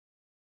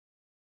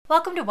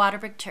Welcome to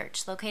Waterbrick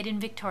Church, located in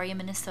Victoria,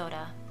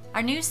 Minnesota.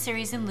 Our new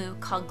series in Luke,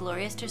 called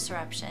Glorious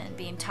Disruption,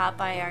 being taught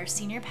by our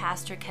senior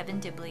pastor, Kevin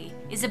Dibley,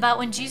 is about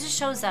when Jesus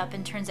shows up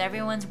and turns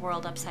everyone's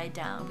world upside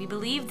down. We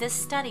believe this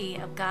study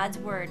of God's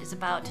Word is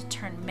about to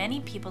turn many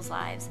people's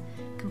lives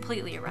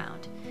completely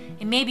around,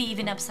 and maybe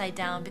even upside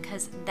down,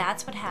 because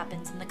that's what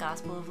happens in the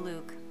Gospel of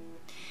Luke.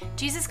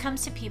 Jesus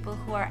comes to people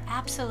who are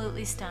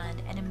absolutely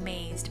stunned and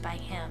amazed by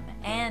Him,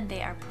 and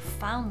they are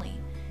profoundly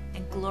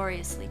and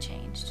gloriously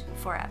changed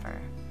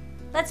forever.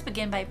 Let's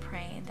begin by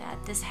praying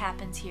that this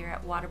happens here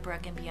at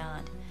Waterbrook and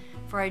beyond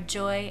for our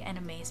joy and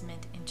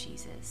amazement in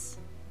Jesus.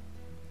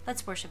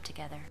 Let's worship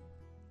together.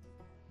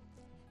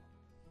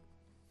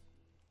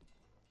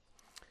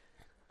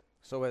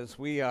 So as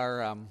we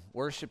are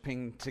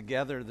worshiping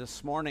together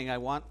this morning, I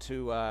want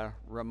to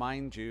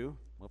remind you,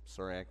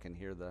 sorry, I can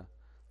hear the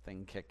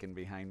thing kicking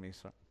behind me.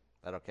 So, is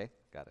that okay?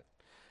 Got it.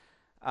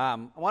 I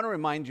want to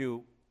remind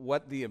you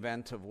what the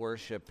event of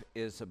worship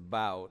is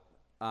about.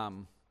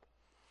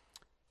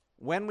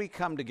 When we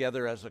come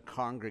together as a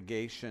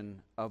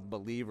congregation of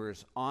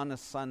believers on a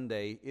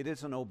Sunday, it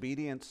is an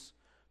obedience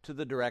to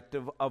the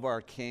directive of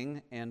our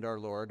King and our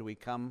Lord. We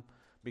come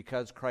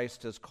because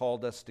Christ has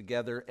called us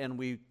together, and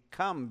we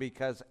come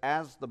because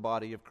as the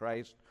body of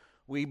Christ,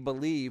 we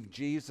believe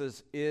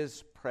Jesus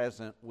is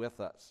present with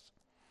us.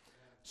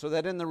 So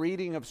that in the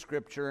reading of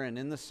Scripture and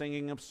in the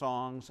singing of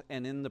songs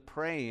and in the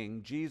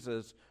praying,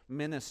 Jesus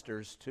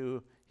ministers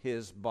to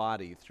His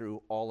body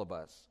through all of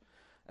us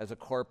as a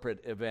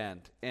corporate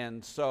event.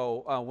 And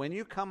so when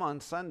you come on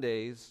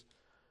Sundays,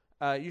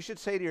 you should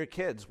say to your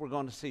kids, we're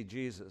going to see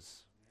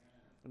Jesus.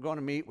 We're going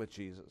to meet with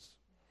Jesus.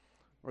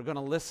 We're going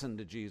to listen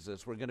to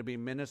Jesus. We're going to be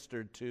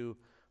ministered to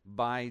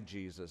by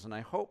Jesus. And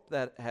I hope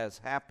that has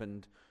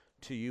happened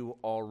to you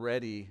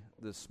already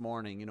this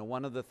morning. You know,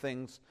 one of the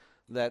things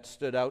that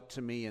stood out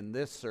to me in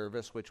this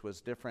service, which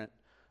was different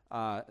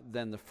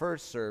than the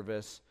first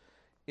service,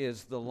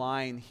 is the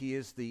line, He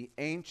is the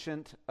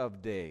Ancient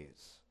of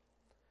Days.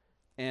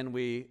 And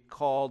we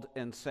called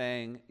and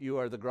sang, you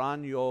are the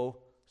Gran Yo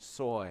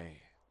Soy,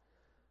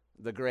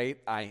 the great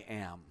I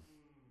am.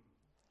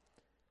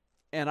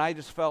 And I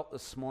just felt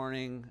this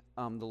morning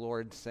the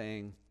Lord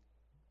saying,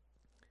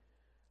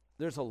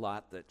 there's a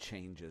lot that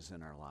changes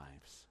in our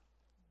lives.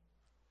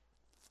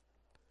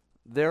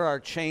 There are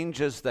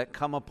changes that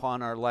come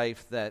upon our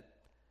life that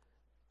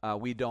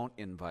we don't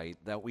invite,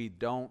 that we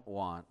don't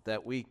want,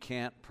 that we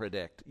can't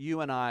predict.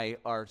 You and I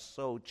are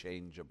so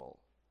changeable.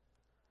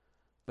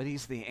 But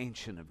He's the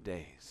Ancient of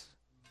Days.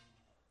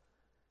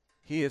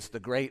 He is the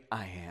great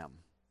I am.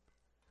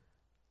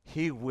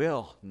 He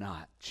will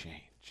not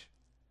change.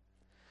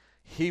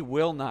 He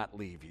will not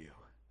leave you.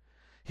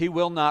 He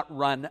will not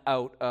run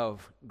out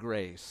of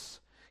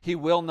grace. He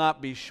will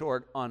not be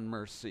short on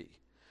mercy.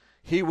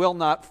 He will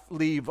not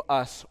leave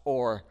us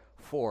or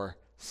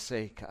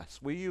forsake us.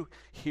 Will you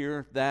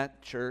hear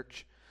that,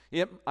 church?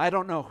 I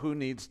don't know who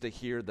needs to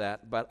hear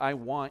that, but I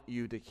want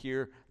you to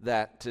hear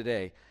that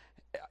today.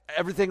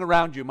 Everything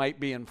around you might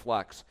be in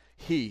flux.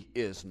 He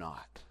is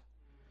not.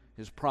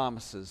 His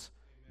promises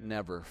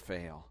never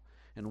fail.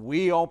 And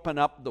we open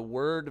up the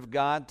Word of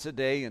God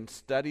today and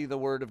study the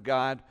Word of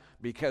God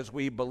because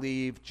we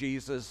believe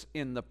Jesus,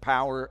 in the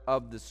power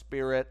of the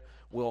Spirit,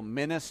 will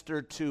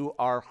minister to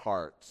our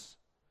hearts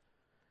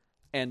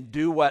and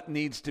do what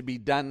needs to be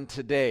done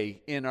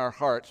today in our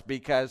hearts,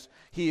 because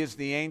He is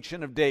the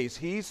Ancient of Days.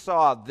 He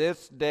saw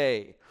this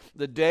day,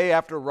 the day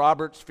after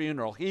Robert's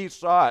funeral. He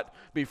saw it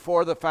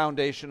before the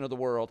foundation of the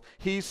world.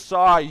 He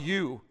saw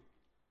you.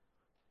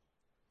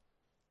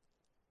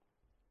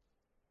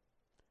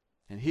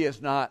 And He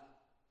has not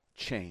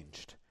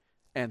changed.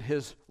 And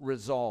His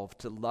resolve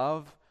to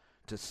love,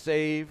 to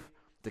save,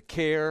 to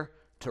care,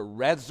 to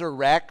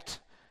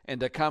resurrect,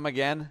 and to come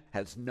again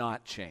has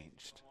not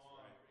changed.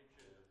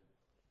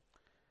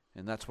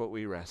 And that's what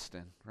we rest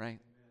in, right?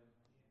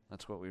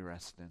 That's what we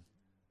rest in.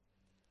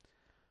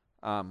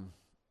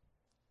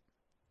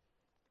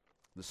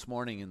 This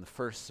morning in the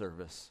first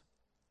service,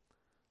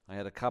 I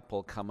had a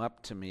couple come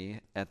up to me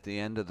at the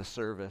end of the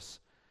service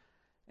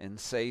and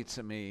say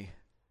to me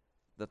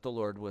that the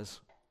Lord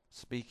was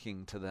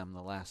speaking to them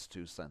the last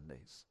 2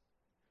 Sundays,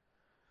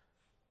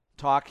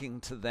 talking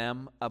to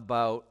them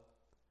about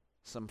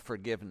some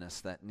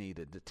forgiveness that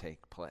needed to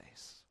take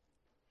place.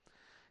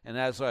 And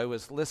as I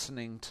was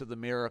listening to the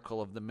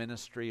miracle of the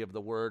ministry of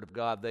the Word of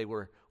God, they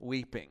were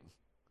weeping,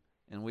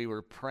 and we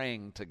were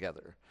praying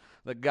together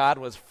that God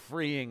was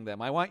freeing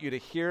them. I want you to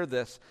hear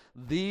this.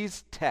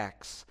 These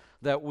texts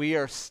that we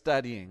are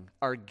studying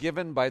are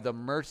given by the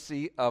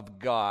mercy of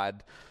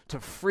God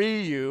to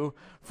free you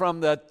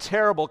from the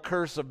terrible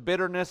curse of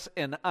bitterness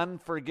and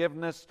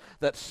unforgiveness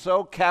that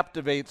so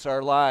captivates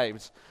our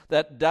lives,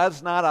 that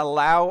does not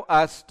allow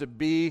us to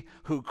be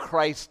who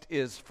Christ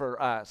is for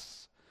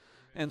us.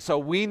 And so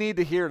we need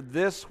to hear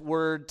this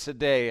word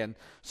today. And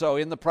so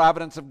in the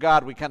providence of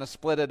God, we kind of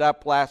split it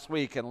up last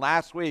week. And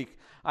last week,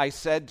 I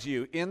said to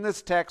you, in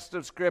this text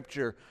of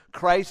Scripture,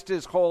 Christ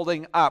is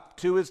holding up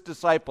to His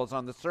disciples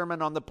on the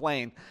Sermon on the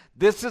Plain.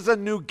 This is a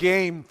new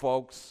game,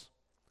 folks.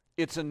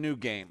 It's a new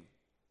game.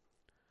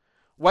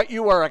 What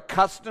you are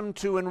accustomed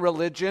to in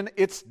religion,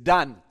 it's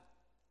done.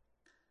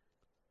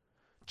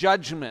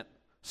 Judgment,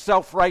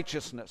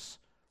 self-righteousness,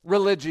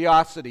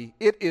 religiosity,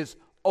 it is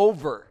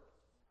over.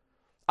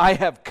 I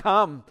have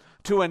come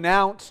to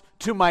announce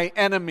to my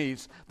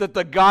enemies that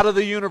the God of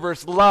the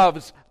universe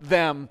loves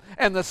them,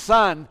 and the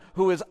Son,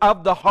 who is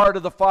of the heart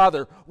of the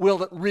Father,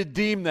 will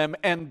redeem them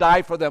and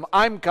die for them.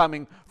 I'm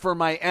coming for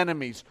my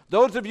enemies.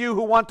 Those of you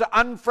who want to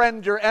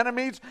unfriend your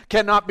enemies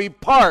cannot be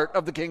part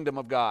of the kingdom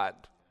of God.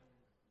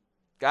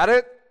 Got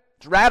it?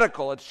 It's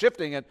radical. It's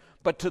shifting it.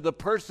 But to the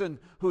person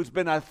who's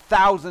been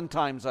 1,000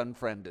 times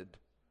unfriended,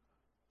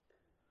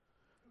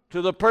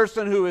 to the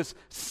person who is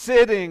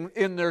sitting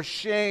in their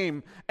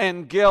shame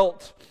and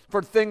guilt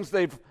for things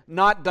they've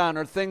not done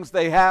or things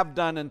they have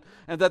done and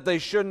that they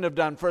shouldn't have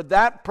done, for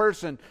that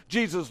person,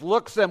 Jesus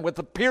looks them with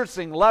the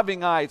piercing,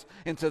 loving eyes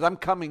and says, I'm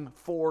coming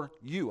for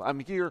you. I'm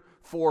here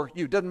for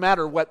you. Doesn't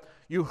matter what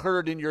you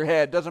heard in your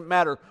head. Doesn't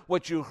matter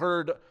what you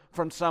heard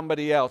from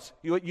somebody else.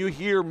 You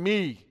hear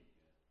me.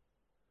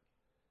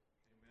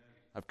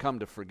 I've come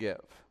to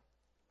forgive.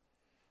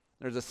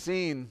 There's a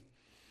scene.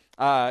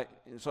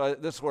 So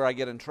this is where I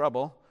get in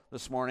trouble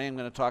this morning. I'm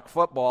going to talk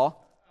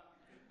football.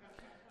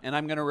 And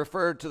I'm going to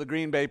refer to the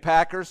Green Bay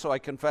Packers, so I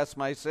confess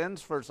my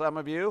sins for some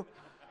of you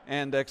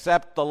and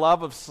accept the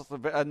love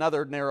of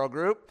another narrow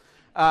group.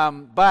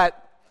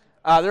 But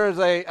there is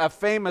a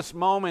famous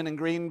moment in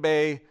Green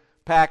Bay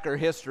Packer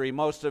history.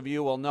 Most of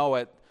you will know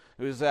it.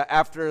 It was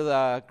after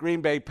the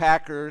Green Bay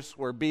Packers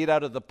were beat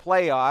out of the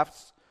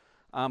playoffs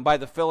by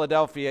the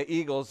Philadelphia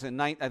Eagles in,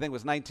 I think it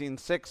was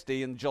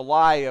 1960, in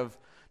July of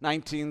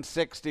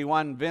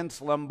 1961,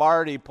 Vince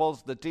Lombardi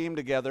pulls the team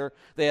together.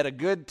 They had a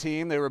good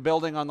team. They were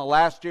building on the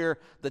last year.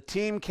 The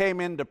team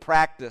came into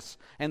practice,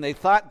 and they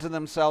thought to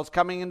themselves,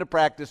 coming into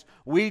practice,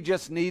 we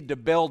just need to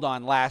build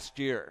on last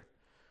year.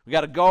 We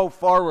got to go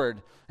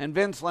forward. And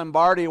Vince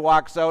Lombardi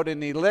walks out,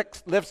 and he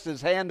lifts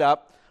his hand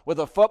up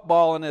with a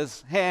football in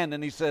his hand,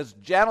 and he says,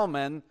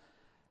 gentlemen,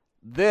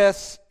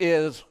 this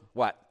is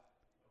what?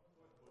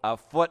 A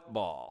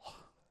football.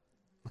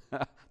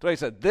 That's what he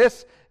said.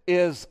 This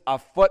is a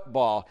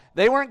football.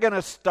 They weren't going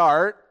to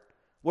start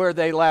where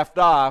they left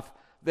off.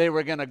 They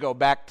were going to go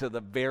back to the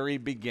very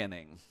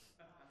beginning.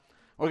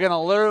 We're going to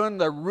learn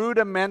the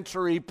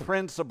rudimentary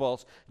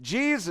principles.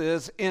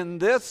 Jesus, in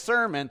this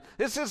sermon,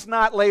 this is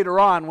not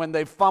later on when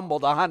they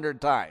fumbled 100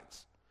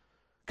 times.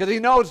 Because he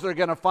knows they're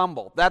going to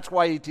fumble. That's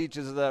why he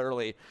teaches it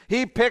early.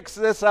 He picks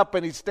this up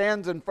and he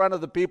stands in front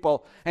of the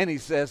people and he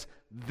says,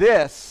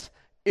 this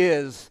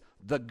is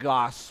the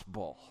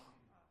gospel.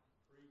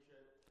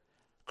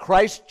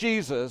 Christ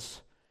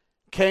Jesus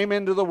came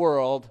into the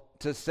world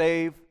to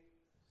save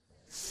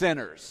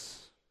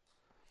sinners.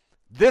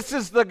 This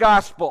is the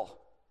gospel.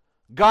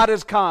 God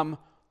has come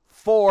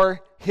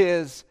for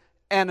his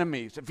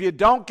enemies. If you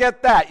don't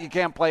get that, you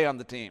can't play on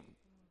the team.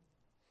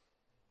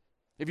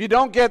 If you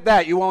don't get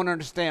that, you won't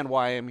understand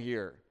why I'm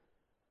here.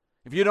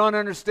 If you don't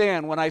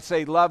understand when I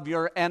say love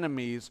your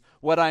enemies,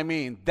 what I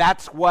mean,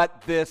 that's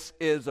what this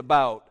is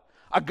about.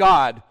 A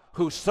God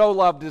who so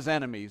loved his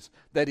enemies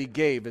that he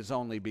gave his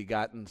only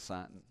begotten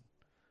Son,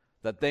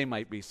 that they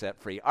might be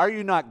set free. Are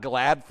you not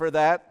glad for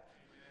that?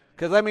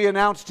 Because let me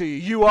announce to you,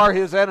 you are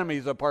his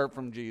enemies apart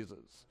from Jesus.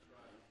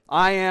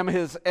 I am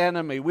his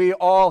enemy. We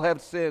all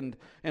have sinned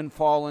and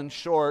fallen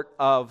short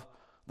of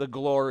the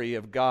glory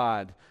of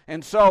God.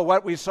 And so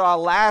what we saw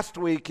last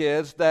week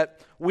is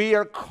that we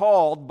are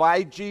called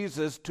by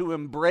Jesus to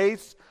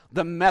embrace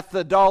the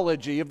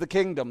methodology of the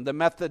kingdom, the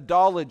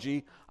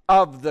methodology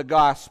of the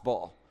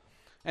gospel.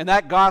 And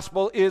that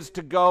gospel is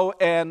to go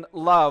and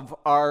love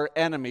our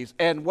enemies.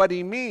 And what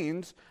he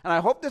means, and I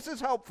hope this is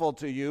helpful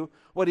to you,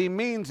 what he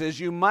means is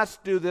you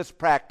must do this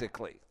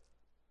practically.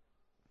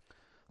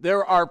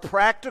 There are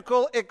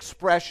practical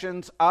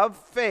expressions of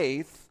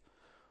faith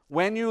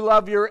when you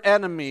love your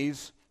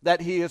enemies that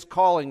he is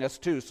calling us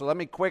to. So let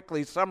me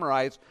quickly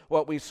summarize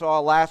what we saw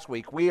last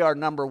week. We are,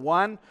 number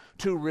one,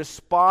 to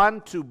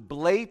respond to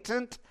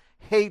blatant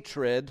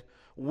hatred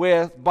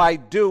by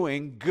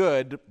doing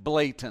good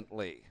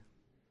blatantly.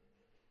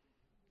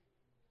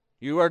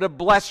 You are to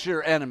bless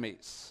your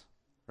enemies,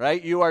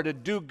 right? You are to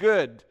do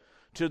good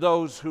to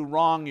those who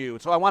wrong you.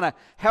 So I want to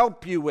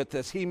help you with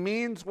this. He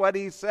means what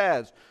he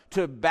says.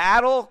 To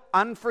battle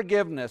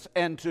unforgiveness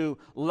and to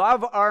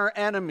love our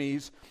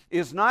enemies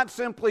is not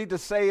simply to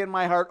say in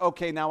my heart,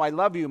 okay, now I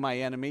love you, my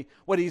enemy.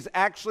 What he's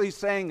actually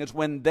saying is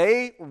when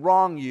they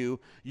wrong you,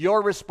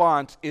 your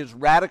response is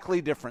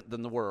radically different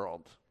than the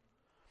world.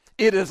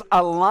 It is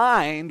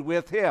aligned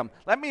with him.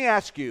 Let me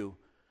ask you,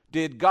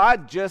 did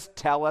God just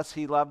tell us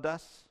he loved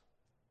us?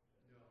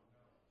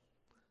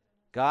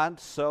 God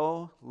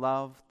so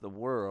loved the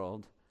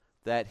world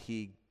that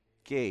he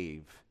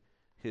gave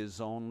his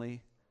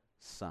only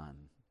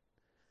Son.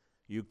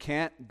 You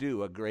can't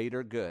do a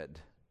greater good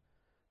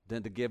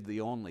than to give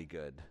the only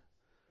good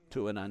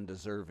to an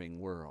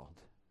undeserving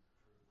world.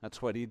 That's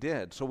what he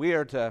did. So we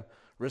are to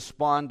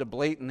respond to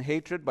blatant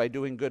hatred by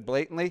doing good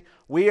blatantly.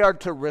 We are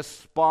to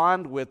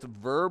respond with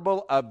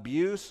verbal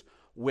abuse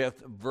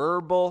with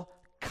verbal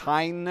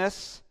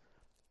kindness,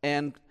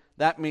 and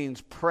that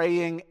means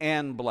praying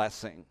and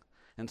blessing.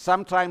 And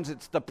sometimes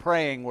it's the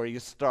praying where you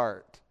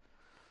start.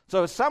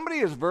 So if somebody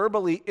has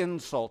verbally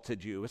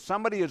insulted you, if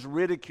somebody has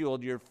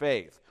ridiculed your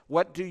faith,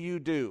 what do? You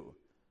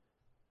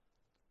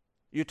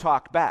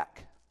talk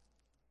back.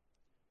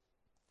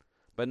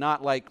 But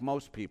not like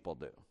most people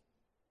do.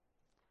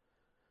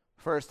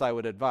 First, I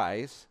would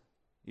advise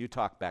you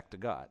talk back to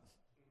God.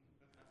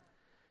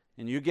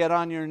 And you get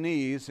on your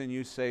knees and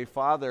you say,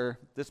 Father,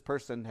 this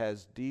person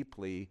has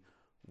deeply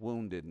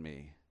wounded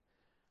me.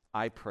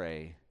 I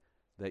pray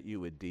that you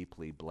would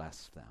deeply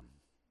bless them.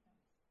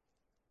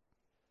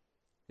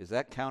 Is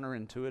that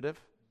counterintuitive? Yes.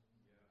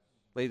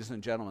 Ladies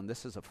and gentlemen,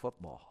 this is a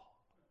football.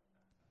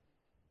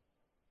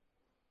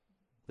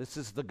 This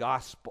is the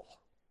gospel.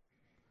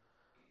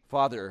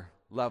 Father,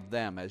 love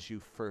them as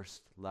you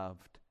first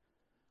loved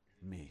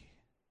me.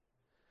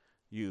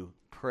 You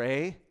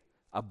pray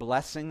a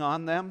blessing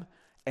on them,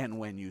 and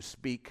when you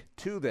speak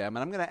to them,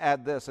 and I'm going to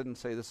add this, I didn't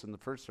say this in the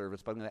first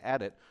service, but I'm going to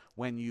add it,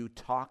 when you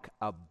talk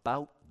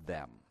about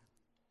them,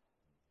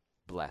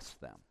 bless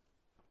them.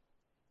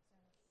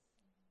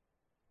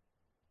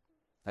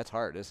 That's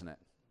hard, isn't it?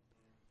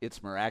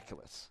 It's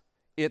miraculous.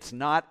 It's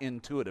not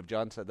intuitive.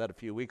 John said that a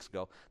few weeks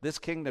ago. This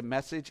kingdom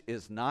message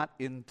is not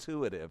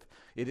intuitive.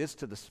 It is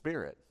to the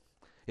Spirit.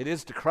 It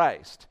is to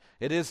Christ.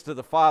 It is to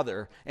the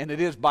Father. And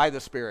it is by the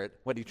Spirit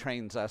what He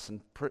trains us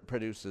and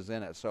produces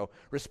in us. So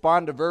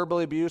respond to verbal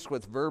abuse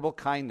with verbal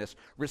kindness.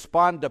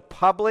 Respond to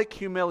public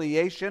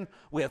humiliation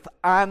with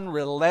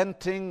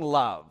unrelenting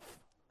love.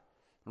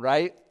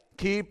 Right?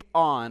 Keep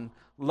on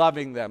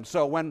loving them.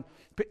 So when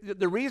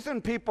the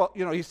reason people,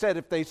 He said,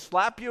 if they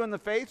slap you in the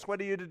face,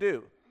 what are you to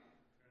do?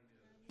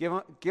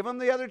 Give them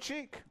the other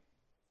cheek.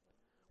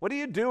 What are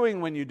you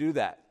doing when you do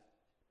that?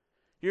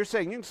 You're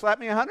saying, you can slap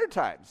me 100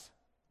 times.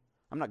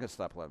 I'm not going to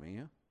stop loving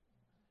you.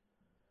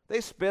 They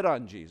spit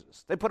on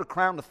Jesus. They put a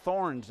crown of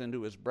thorns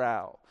into his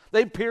brow.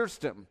 They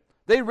pierced him.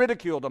 They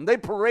ridiculed him. They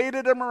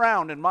paraded him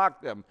around and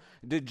mocked him.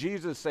 Did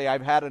Jesus say,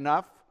 I've had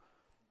enough?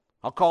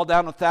 I'll call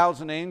down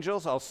 1,000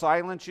 angels. I'll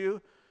silence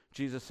you.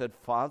 Jesus said,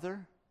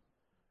 Father,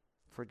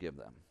 forgive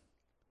them.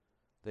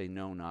 They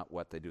know not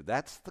what they do.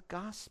 That's the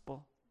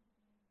gospel.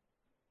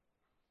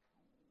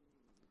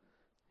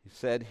 He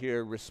said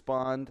here,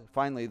 respond.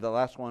 Finally, the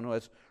last one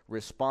was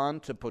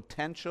respond to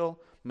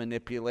potential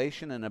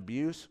manipulation and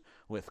abuse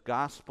with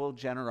gospel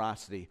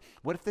generosity.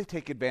 What if they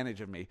take advantage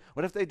of me?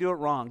 What if they do it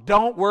wrong?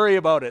 Don't worry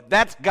about it.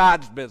 That's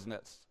God's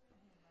business.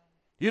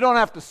 You don't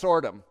have to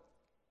sort them.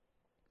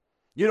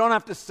 You don't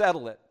have to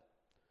settle it.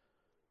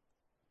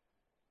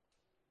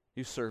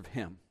 You serve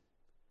Him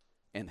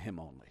and Him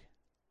only.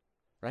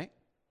 Right?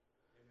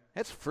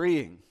 It's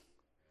freeing.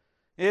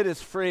 It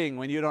is freeing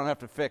when you don't have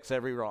to fix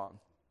every wrong.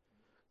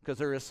 Because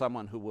there is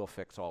someone who will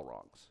fix all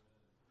wrongs.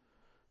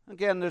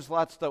 Again, there's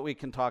lots that we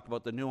can talk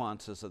about the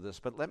nuances of this,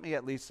 but let me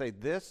at least say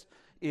this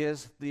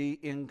is the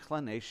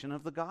inclination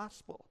of the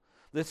gospel.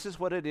 This is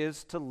what it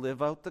is to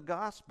live out the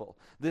gospel.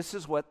 This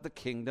is what the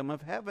kingdom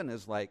of heaven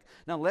is like.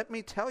 Now, let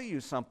me tell you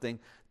something.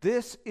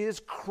 This is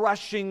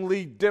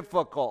crushingly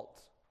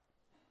difficult.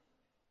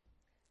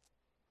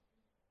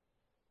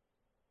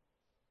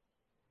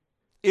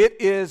 It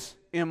is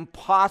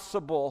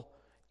impossible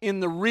in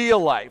the real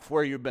life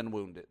where you've been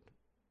wounded.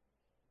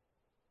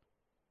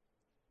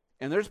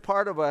 And there's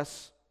part of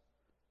us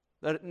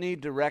that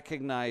need to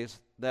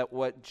recognize that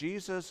what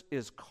Jesus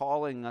is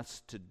calling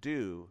us to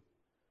do,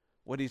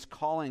 what He's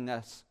calling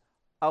us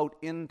out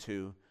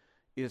into,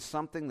 is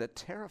something that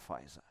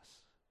terrifies us.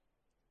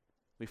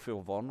 We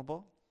feel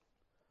vulnerable.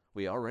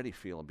 We already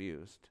feel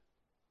abused.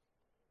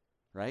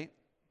 Right?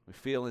 We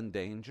feel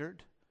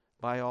endangered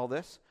by all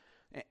this.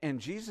 And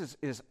Jesus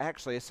is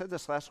actually, I said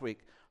this last week,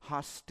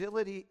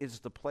 hostility is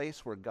the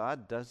place where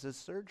God does His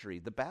surgery,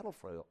 the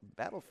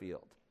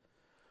battlefield.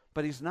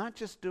 But He's not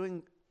just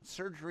doing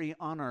surgery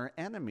on our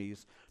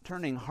enemies,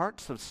 turning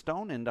hearts of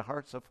stone into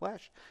hearts of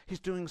flesh. He's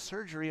doing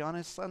surgery on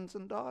His sons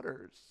and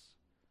daughters.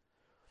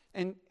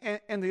 And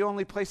the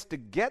only place to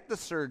get the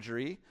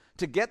surgery,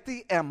 to get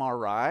the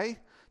MRI,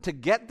 to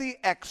get the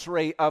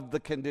x-ray of the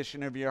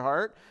condition of your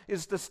heart,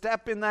 is to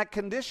step in that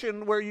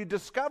condition where you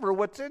discover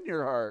what's in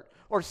your heart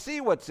or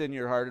see what's in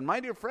your heart. And my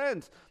dear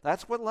friends,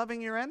 that's what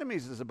loving your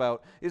enemies is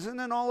about. Isn't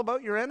it all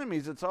about your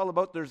enemies? It's all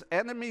about there's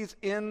enemies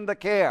in the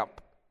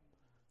camp.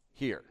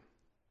 Here.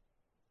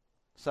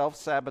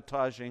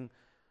 Self-sabotaging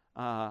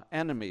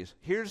enemies.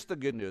 Here's the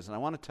good news, and I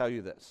want to tell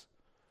you this.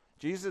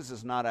 Jesus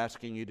is not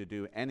asking you to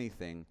do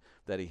anything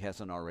that He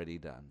hasn't already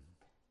done.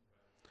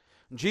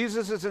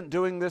 Jesus isn't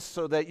doing this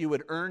so that you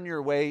would earn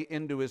your way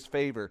into His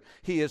favor.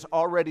 He has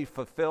already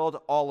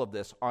fulfilled all of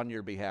this on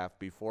your behalf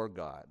before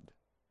God.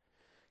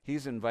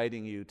 He's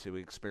inviting you to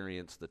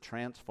experience the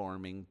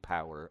transforming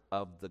power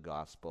of the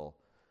gospel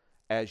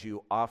as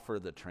you offer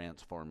the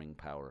transforming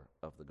power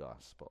of the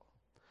gospel.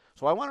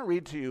 So I want to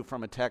read to you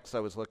from a text I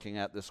was looking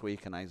at this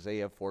week in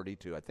Isaiah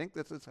 42. I think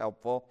this is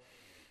helpful.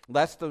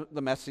 Lest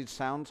the message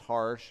sounds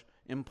harsh,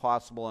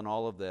 impossible in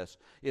all of this.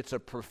 It's a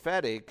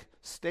prophetic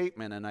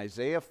statement in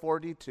Isaiah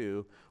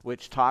 42,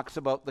 which talks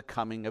about the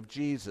coming of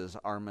Jesus,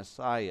 our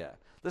Messiah.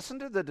 Listen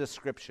to the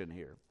description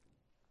here.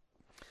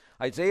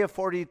 Isaiah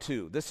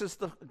 42, this is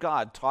the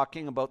God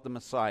talking about the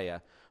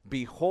Messiah.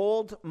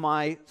 Behold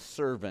my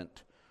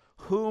servant,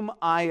 whom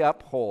I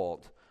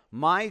uphold,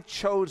 my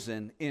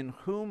chosen, in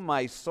whom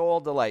my soul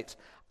delights.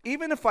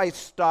 Even if I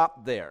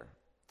stop there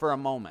for a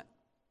moment,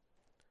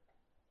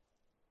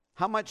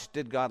 how much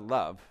did God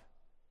love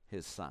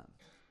his son?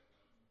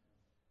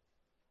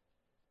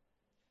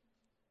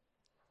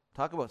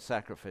 Talk about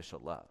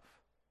sacrificial love.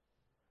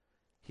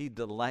 He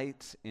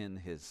delights in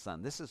his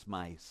son. This is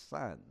my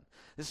son.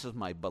 This is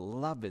my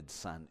beloved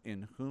son,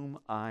 in whom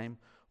I'm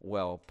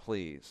well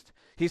pleased.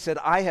 He said,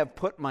 I have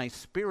put my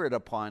spirit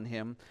upon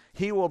him.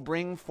 He will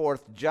bring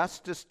forth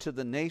justice to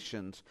the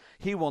nations.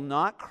 He will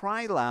not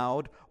cry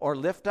loud or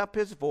lift up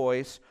his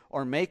voice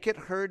or make it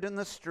heard in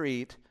the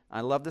street. I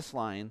love this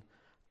line.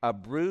 A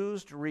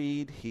bruised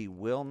reed he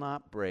will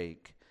not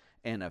break,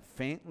 and a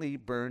faintly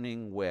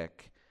burning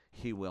wick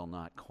he will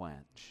not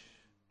quench.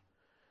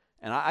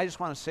 And I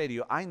just want to say to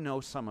you, I know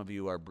some of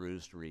you are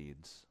bruised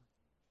reeds.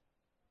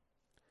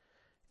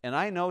 And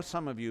I know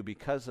some of you,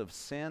 because of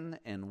sin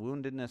and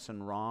woundedness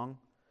and wrong,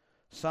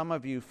 some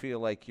of you feel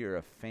like you're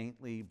a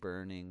faintly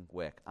burning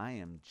wick. I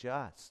am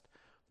just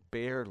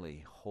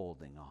barely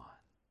holding on.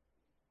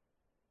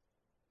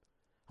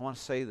 I want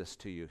to say this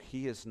to you.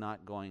 He is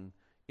not going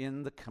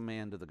in the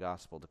command of the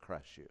gospel to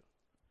crush you.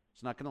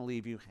 He's not going to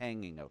leave you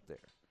hanging out there.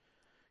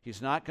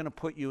 He's not going to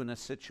put you in a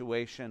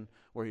situation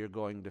where you're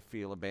going to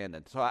feel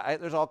abandoned. So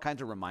there's all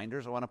kinds of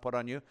reminders I want to put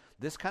on you.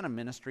 This kind of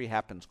ministry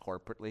happens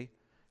corporately,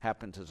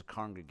 happens as a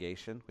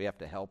congregation. We have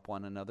to help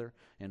one another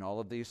in all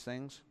of these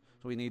things.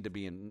 So we need to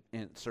be in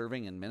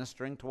serving and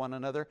ministering to one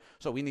another.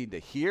 So we need to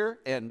hear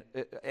and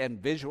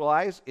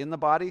visualize in the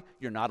body,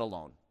 you're not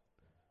alone.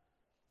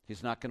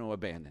 He's not going to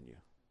abandon you.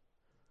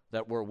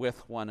 That we're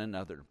with one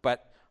another.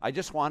 But I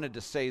just wanted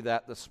to say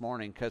that this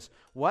morning, because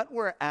what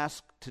we're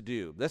asked to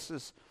do, this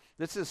is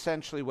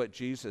essentially what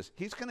Jesus,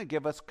 he's going to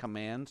give us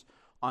commands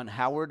on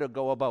how we're to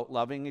go about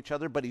loving each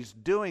other, but he's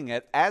doing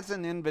it as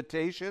an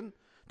invitation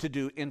to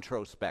do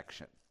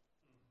introspection.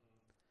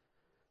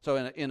 So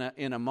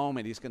in a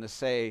moment, he's going to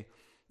say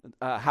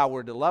how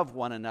we're to love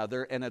one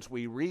another, and as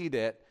we read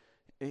it,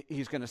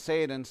 he's going to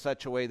say it in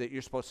such a way that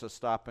you're supposed to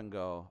stop and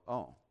go,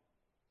 oh.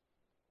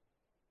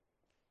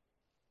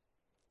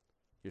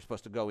 You're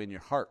supposed to go in your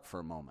heart for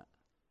a moment.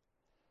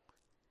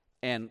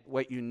 And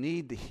what you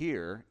need to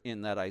hear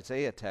in that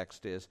Isaiah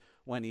text is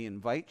when he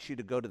invites you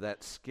to go to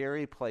that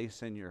scary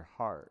place in your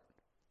heart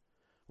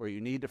where you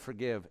need to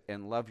forgive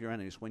and love your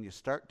enemies, when you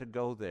start to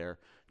go there,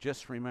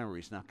 just remember,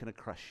 he's not going to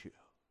crush you.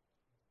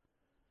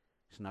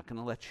 He's not going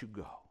to let you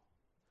go.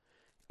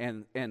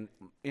 And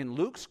in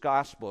Luke's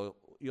gospel,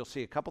 you'll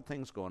see a couple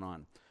things going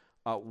on.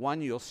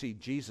 One, you'll see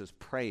Jesus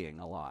praying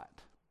a lot.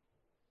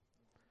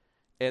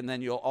 And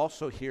then you'll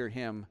also hear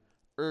him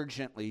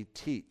urgently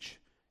teach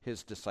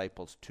his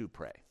disciples to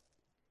pray.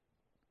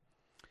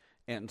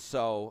 And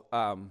so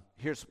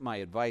here's my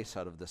advice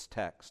out of this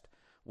text.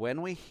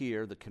 When we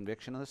hear the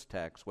conviction of this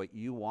text, what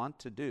you want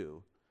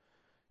to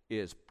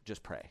is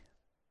just pray.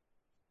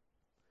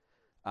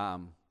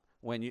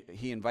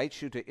 He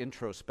invites you to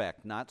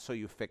introspect, not so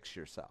you fix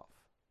yourself.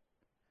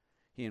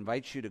 He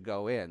invites you to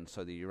go in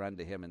so that you run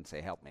to him and say,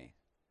 help me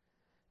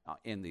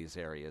in these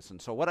areas. And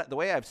so the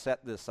way I've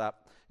set this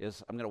up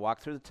is I'm going to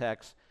walk through the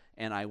text,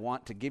 and I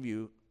want to give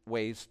you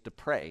ways to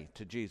pray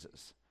to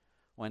Jesus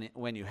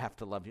when you have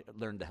to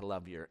learn to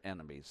love your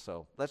enemies.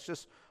 So let's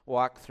just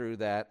walk through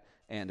that,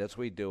 and as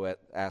we do it,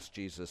 ask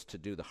Jesus to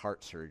do the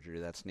heart surgery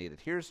that's needed.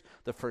 Here's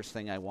the first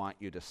thing I want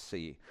you to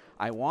see.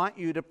 I want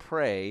you to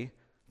pray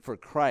for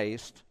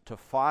Christ to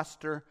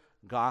foster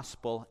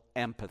gospel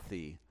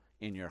empathy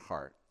in your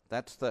heart.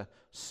 That's the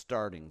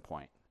starting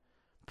point.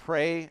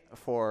 Pray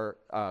for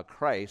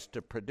Christ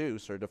to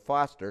produce or to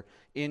foster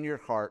in your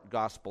heart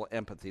gospel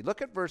empathy.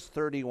 Look at verse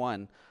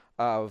 31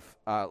 of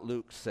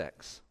Luke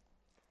 6.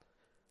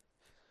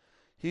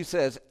 He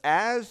says,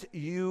 as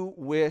you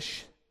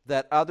wish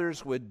that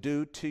others would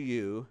do to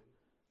you,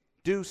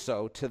 do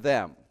so to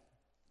them.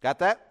 Got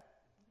that?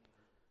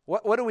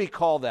 What do we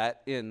call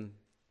that in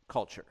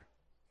culture?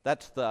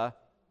 That's the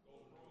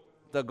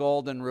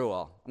golden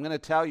rule. I'm going to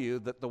tell you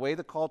that the way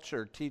the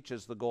culture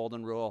teaches the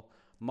golden rule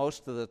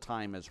most of the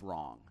time is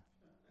wrong.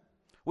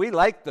 We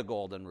like the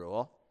golden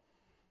rule,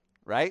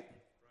 right?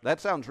 That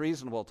sounds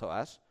reasonable to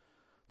us.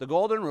 The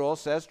golden rule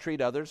says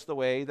treat others the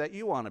way that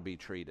you want to be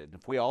treated.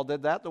 If we all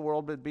did that, the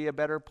world would be a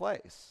better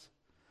place.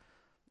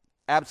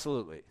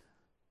 Absolutely.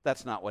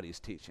 That's not what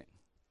he's teaching.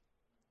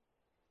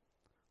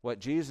 What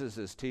Jesus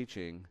is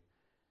teaching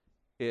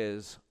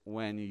is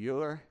when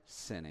you're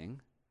sinning,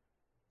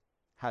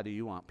 how do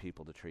you want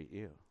people to treat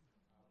you?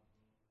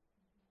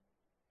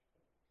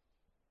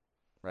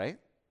 Right?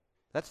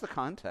 That's the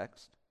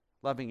context.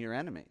 Loving your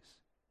enemies.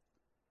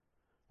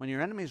 When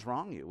your enemies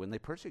wrong you, when they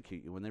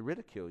persecute you, when they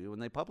ridicule you, when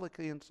they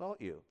publicly insult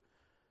you,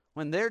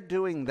 when they're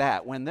doing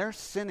that, when they're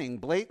sinning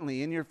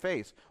blatantly in your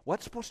face,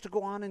 what's supposed to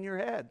go on in your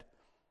head?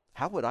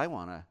 How would I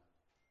want to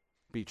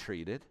be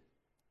treated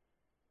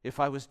if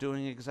I was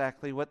doing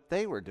exactly what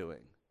they were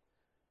doing?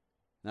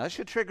 Now, that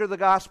should trigger the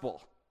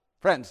gospel.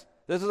 Friends,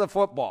 this is a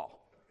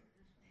football.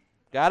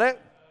 Got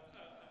it?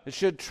 It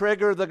should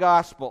trigger the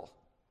gospel.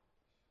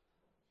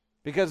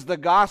 Because the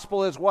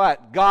gospel is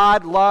what?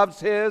 God loves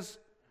his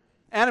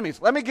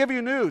enemies. Let me give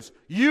you news.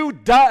 You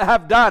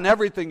have done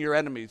everything your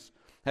enemies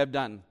have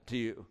done to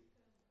you.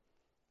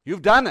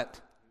 You've done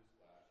it.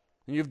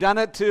 And you've done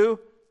it to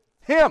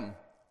him.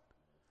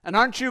 And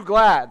aren't you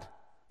glad?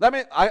 Let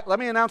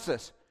me announce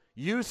this.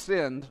 You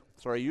sinned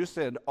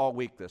all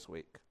week this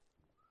week.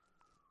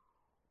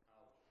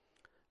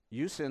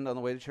 You sinned on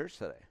the way to church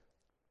today.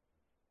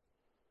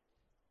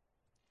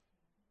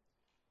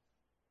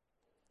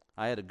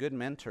 I had a good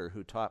mentor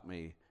who taught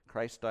me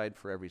Christ died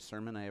for every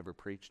sermon I ever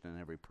preached and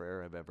every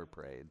prayer I've ever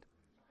prayed.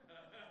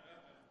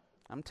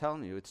 I'm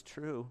telling you, it's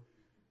true.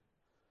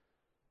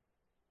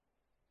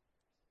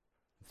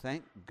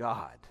 Thank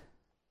God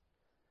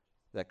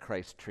that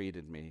Christ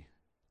treated me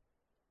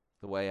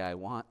the way I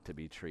want to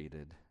be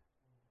treated.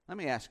 Let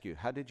me ask you,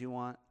 how did you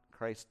want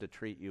Christ to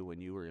treat you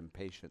when you were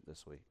impatient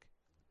this week?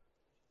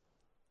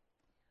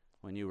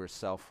 When you were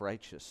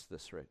self-righteous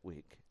this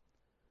week?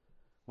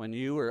 When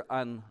you were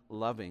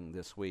unloving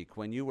this week?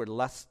 When you were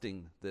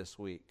lusting this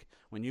week?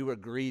 When you were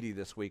greedy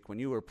this week? When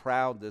you were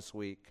proud this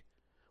week?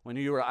 When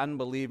you were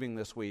unbelieving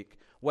this week?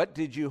 What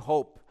did you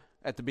hope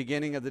at the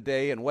beginning of the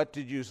day, and what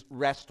did you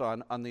rest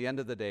on the end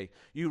of the day?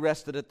 You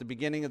rested at the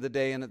beginning of the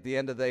day and at the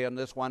end of the day on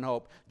this one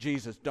hope: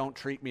 Jesus, don't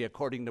treat me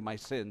according to my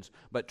sins,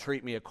 but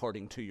treat me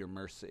according to your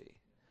mercy.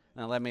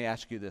 Now let me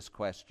ask you this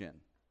question.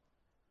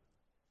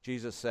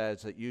 Jesus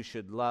says that you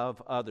should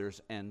love others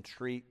and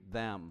treat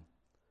them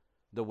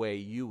the way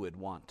you would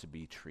want to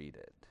be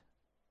treated.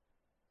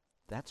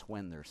 That's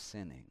when they're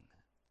sinning.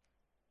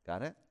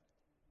 Got it?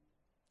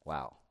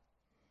 Wow.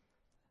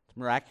 It's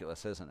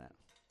miraculous, isn't it?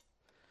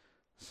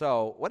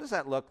 So, what does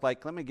that look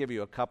like? Let me give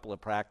you a couple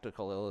of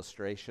practical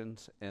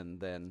illustrations,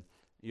 and then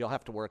you'll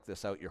have to work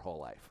this out your whole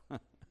life.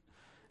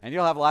 And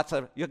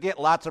you'll get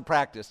lots of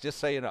practice, just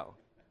so you know.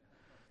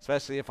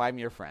 Especially if I'm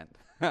your friend.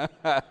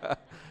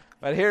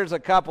 But here's a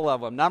couple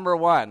of them. Number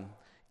one,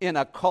 in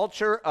a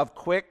culture of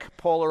quick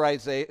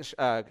polarization,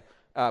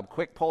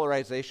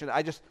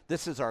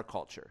 this is our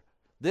culture.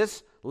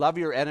 This love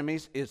your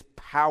enemies is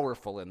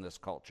powerful in this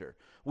culture.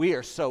 We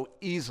are so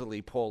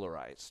easily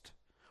polarized.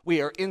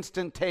 We are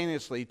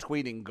instantaneously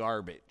tweeting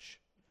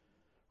garbage,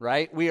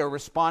 right? We are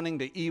responding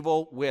to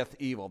evil with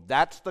evil.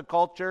 That's the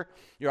culture.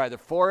 You're either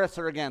for us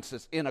or against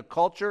us. In a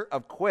culture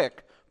of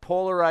quick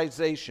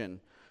polarization,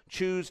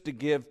 choose to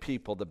give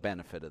people the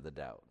benefit of the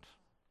doubt.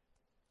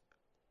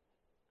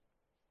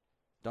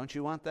 Don't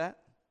you want that?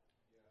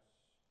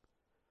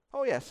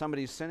 Oh yeah,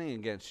 somebody's sinning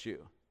against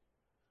you.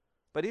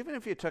 But even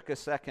if you took a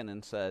second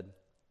and said,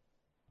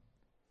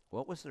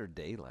 what was their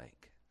day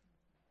like?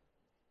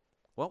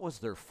 What was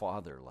their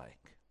father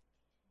like?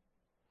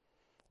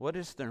 What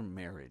is their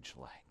marriage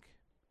like?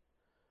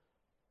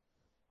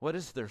 What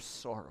is their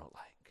sorrow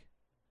like?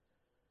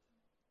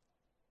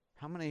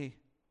 How many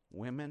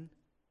women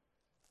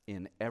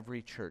in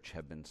every church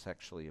have been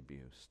sexually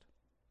abused?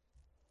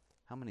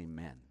 How many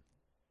men?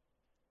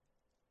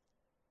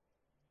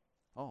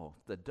 Oh,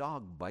 the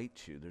dog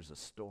bites you, there's a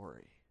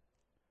story.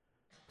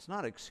 It's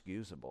not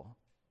excusable.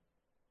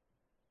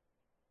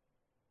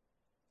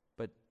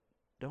 But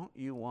don't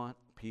you want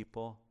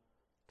people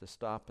to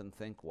stop and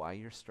think why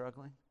you're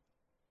struggling?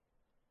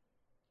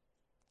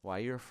 Why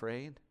you're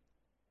afraid?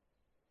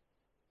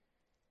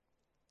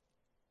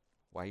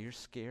 Why you're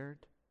scared?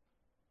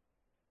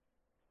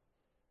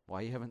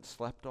 Why you haven't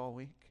slept all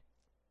week?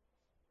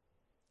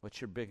 What's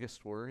your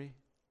biggest worry?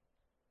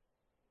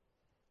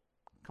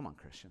 Come on,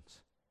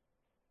 Christians.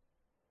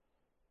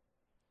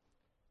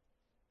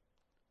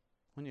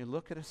 When you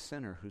look at a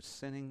sinner who's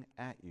sinning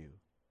at you,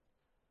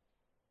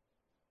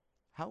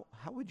 how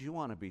would you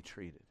want to be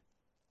treated?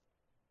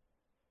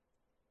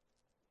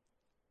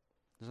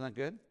 Isn't that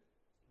good?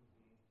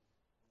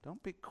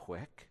 Don't be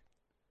quick.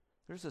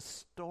 There's a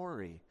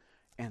story,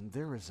 and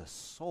there is a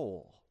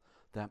soul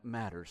that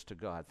matters to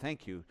God.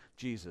 Thank you,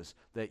 Jesus,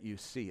 that you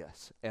see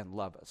us and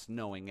love us,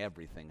 knowing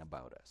everything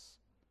about us.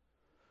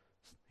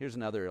 Here's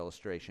another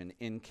illustration.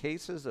 In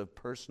cases of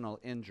personal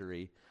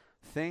injury,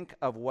 think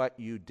of what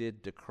you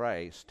did to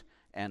Christ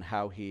and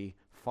how he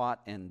fought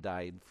and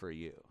died for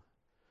you.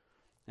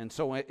 And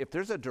so if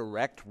there's a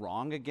direct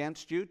wrong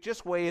against you,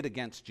 just weigh it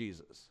against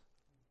Jesus.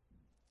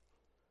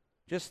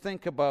 Just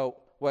think about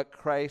what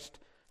Christ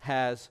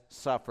has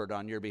suffered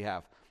on your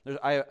behalf.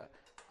 I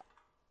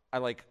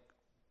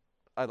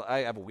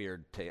have a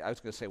weird taste. I was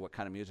going to say what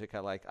kind of music I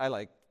like. I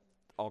like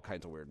all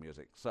kinds of weird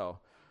music. So,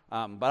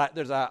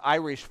 there's an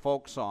Irish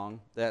folk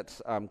song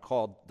that's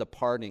called "The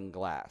Parting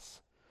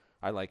Glass."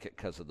 I like it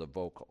because of the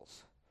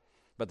vocals.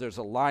 But there's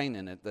a line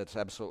in it that's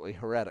absolutely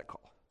heretical.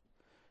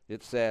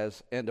 It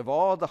says, and of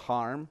all the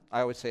harm, I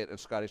always say it in a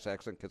Scottish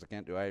accent because I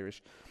can't do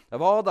Irish,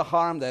 of all the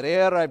harm that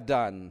e'er I've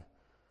done,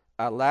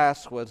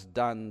 alas, was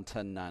done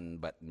to none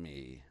but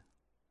me.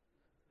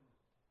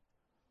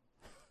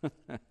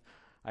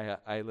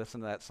 I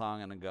listen to that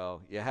song and I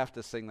go, you have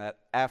to sing that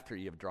after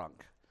you've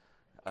drunk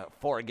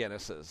 4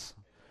 Guinnesses,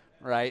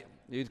 right?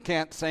 You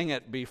can't sing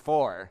it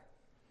before,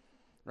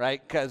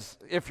 right? Because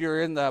if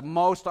you're in the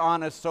most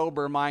honest,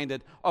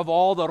 sober-minded of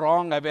all the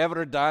wrong I've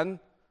ever done,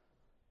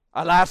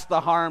 alas,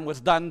 the harm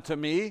was done to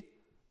me,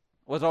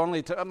 was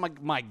only to,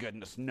 my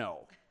goodness,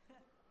 no.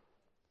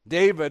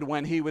 David,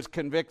 when he was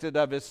convicted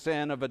of his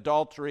sin of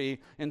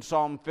adultery in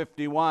Psalm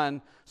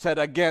 51, said,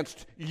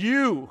 against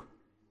you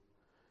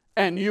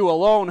and you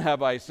alone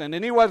have I sinned.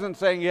 And he wasn't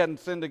saying he hadn't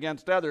sinned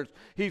against others.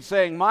 He's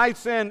saying my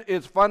sin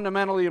is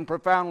fundamentally and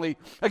profoundly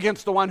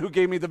against the one who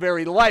gave me the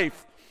very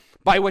life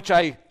by which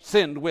I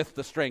sinned with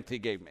the strength he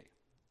gave me.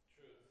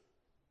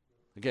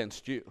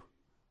 Against you.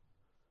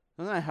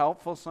 Isn't that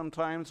helpful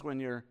sometimes when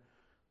you're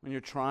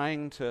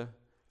trying to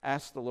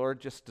ask the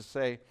Lord just to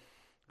say,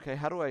 okay,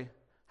 how do I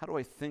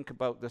think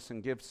about this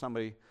and give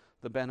somebody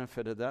the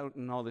benefit of that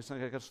and all these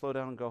things? I got to slow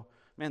down and go,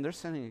 man, they're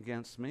sinning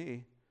against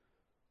me,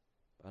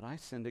 but I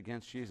sinned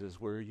against Jesus.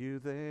 Were you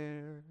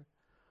there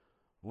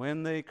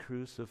when they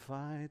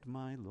crucified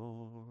my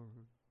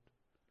Lord?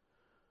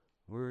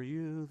 Were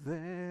you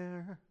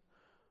there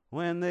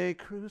when they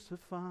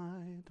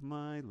crucified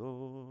my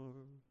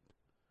Lord?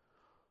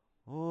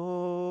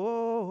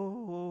 Oh,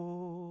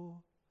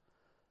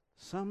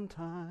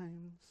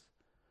 sometimes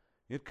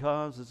it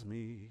causes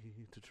me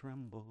to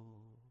tremble,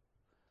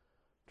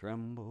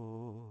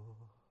 tremble,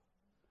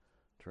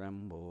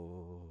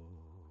 tremble.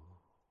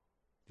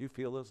 Do you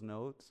feel those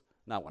notes?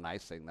 Not when I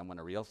sing them, when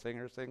a real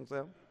singer sings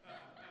them.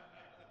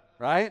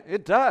 Right?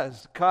 It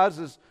does. It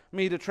causes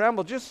me to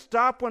tremble. Just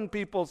stop when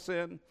people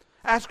sin.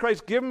 Ask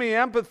Christ, give me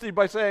empathy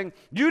by saying,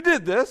 you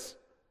did this.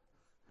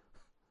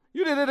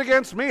 You did it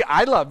against me.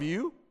 I love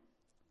you.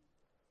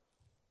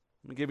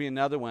 Let me give you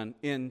another one.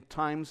 In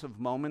times of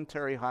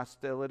momentary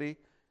hostility,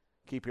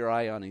 keep your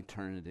eye on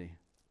eternity.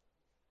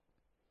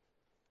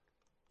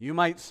 You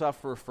might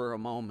suffer for a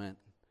moment,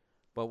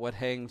 but what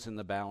hangs in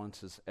the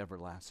balance is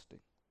everlasting.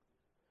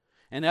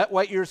 And at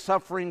what you're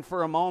suffering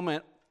for a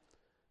moment,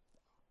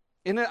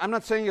 I'm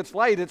not saying it's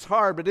light, it's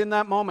hard, but in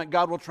that moment,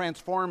 God will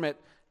transform it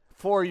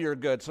for your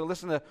good. So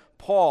listen to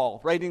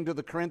Paul writing to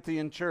the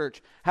Corinthian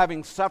church.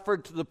 Having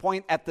suffered to the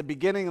point at the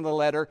beginning of the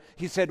letter,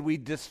 he said, we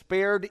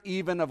despaired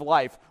even of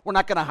life. We're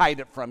not going to hide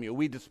it from you.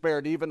 We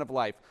despaired even of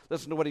life.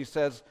 Listen to what he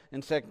says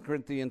in 2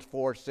 Corinthians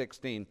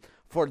 4:16.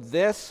 For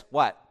this,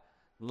 what?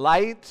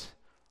 Light,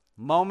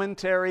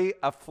 momentary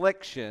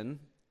affliction.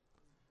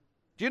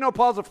 Do you know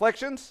Paul's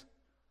afflictions?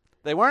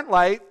 They weren't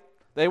light.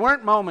 They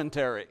weren't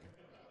momentary.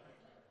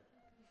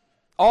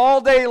 All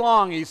day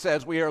long, he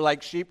says, we are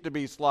like sheep to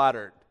be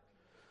slaughtered.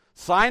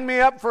 Sign me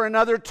up for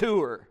another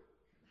tour.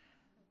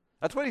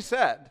 That's what he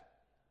said.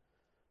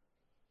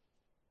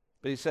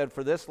 But he said,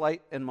 for this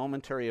light and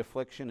momentary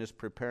affliction is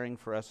preparing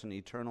for us an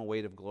eternal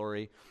weight of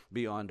glory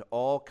beyond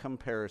all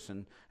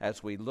comparison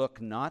as we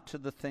look not to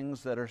the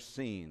things that are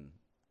seen,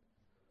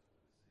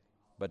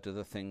 but to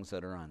the things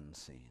that are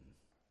unseen.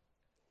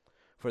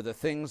 For the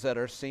things that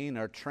are seen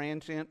are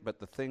transient, but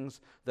the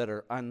things that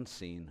are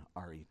unseen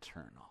are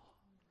eternal.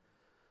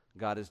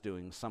 God is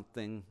doing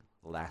something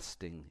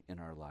lasting in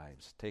our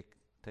lives. Take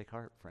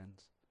heart,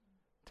 friends.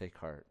 Take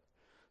heart.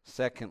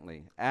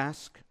 Secondly,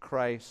 ask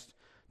Christ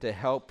to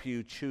help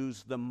you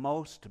choose the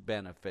most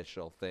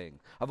beneficial thing.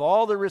 Of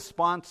all the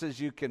responses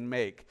you can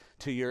make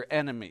to your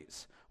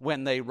enemies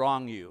when they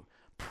wrong you,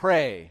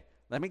 pray,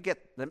 let me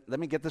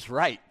get this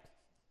right.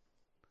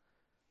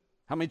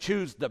 Help me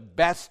choose the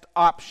best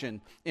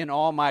option in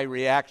all my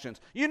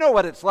reactions. You know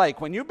what it's like.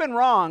 When you've been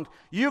wronged,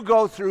 you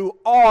go through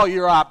all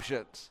your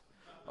options.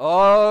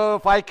 Oh,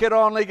 if I could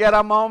only get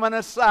a moment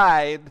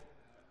aside,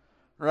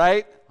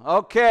 right?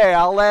 Okay,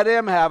 I'll let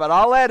him have it.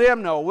 I'll let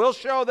him know. We'll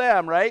show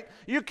them, right?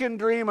 You can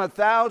dream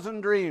 1,000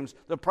 dreams.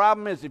 The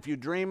problem is if you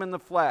dream in the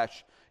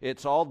flesh,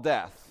 it's all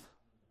death.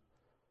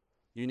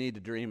 You need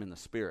to dream in the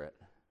spirit,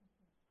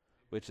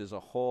 which is a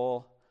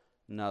whole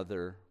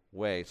nother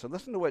way. So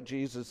listen to what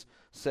Jesus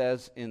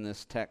says in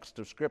this text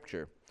of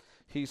Scripture.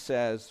 He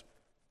says,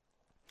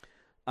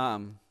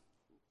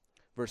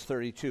 verse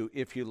 32,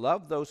 if you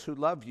love those who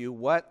love you,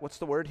 what's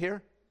the word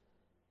here?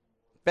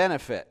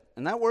 Benefit.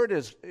 And that word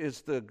is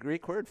the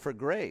Greek word for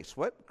grace.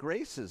 What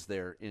grace is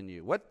there in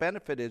you? What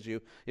benefit is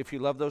you if you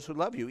love those who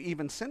love you?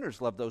 Even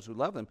sinners love those who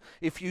love them.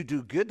 If you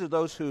do good to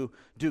those who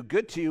do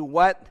good to you,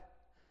 what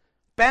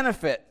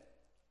benefit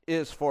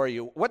is for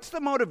you? What's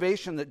the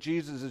motivation that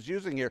Jesus is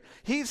using here?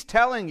 He's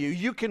telling you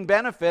you can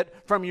benefit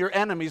from your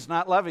enemies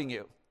not loving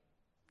you.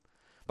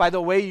 By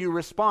the way you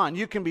respond.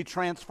 You can be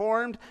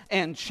transformed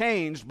and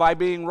changed by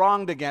being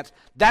wronged against.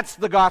 That's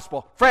the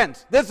gospel.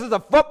 Friends, this is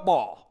a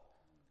football.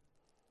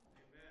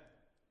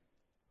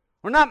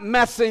 We're not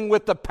messing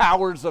with the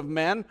powers of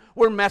men.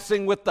 We're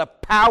messing with the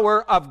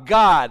power of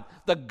God.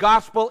 The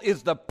gospel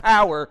is the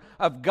power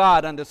of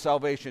God unto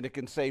salvation. It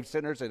can save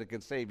sinners and it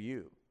can save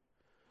you.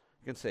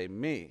 It can save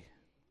me.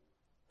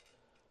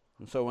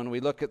 And so when we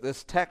look at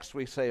this text,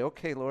 we say,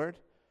 okay, Lord,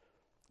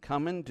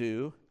 Come and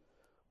do.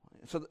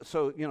 So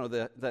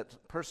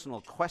that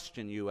personal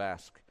question you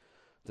ask,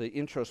 the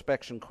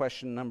introspection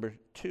question number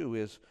 2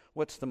 is,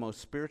 what's the most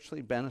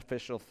spiritually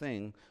beneficial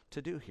thing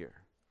to do here?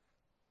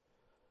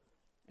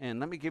 And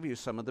let me give you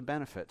some of the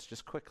benefits.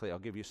 Just quickly, I'll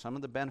give you some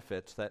of the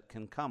benefits that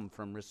can come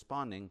from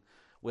responding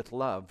with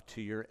love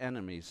to your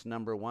enemies.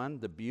 Number 1,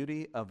 the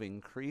beauty of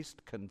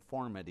increased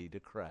conformity to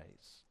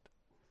Christ.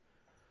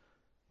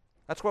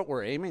 That's what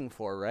we're aiming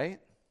for, right?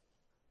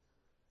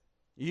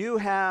 You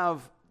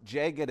have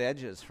jagged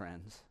edges,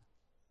 friends,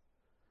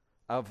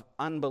 of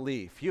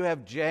unbelief. You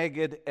have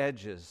jagged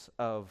edges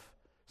of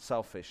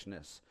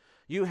selfishness.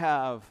 You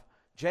have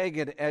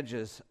jagged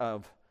edges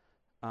of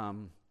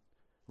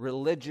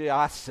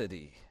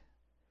religiosity,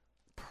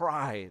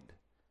 pride.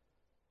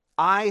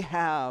 I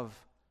have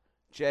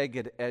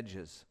jagged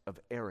edges of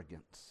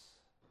arrogance,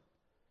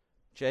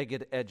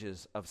 jagged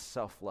edges of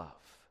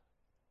self-love.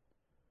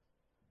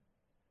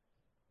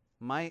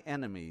 My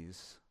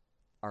enemies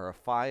are a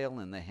file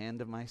in the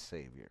hand of my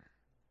Savior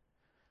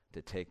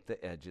to take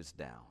the edges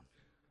down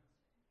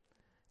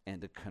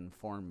and to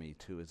conform me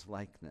to his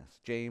likeness.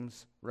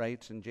 James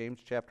writes in James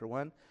chapter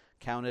 1,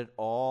 count it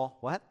all,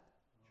 what?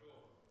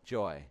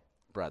 Joy,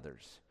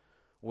 brothers,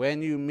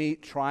 when you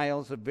meet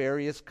trials of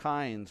various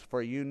kinds,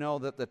 for you know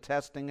that the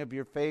testing of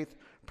your faith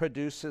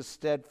produces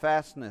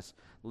steadfastness.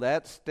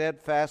 Let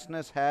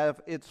steadfastness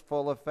have its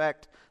full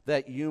effect,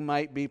 that you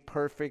might be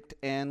perfect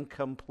and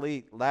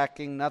complete,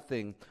 lacking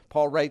nothing.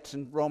 Paul writes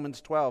in Romans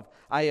 12,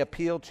 I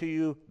appeal to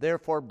you,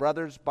 therefore,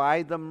 brothers,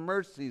 by the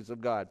mercies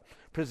of God,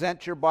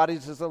 present your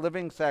bodies as a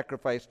living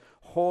sacrifice,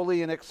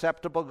 holy and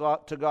acceptable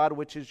to God,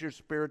 which is your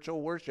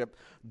spiritual worship.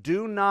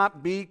 Do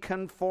not be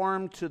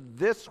conformed to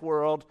this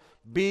world.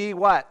 Be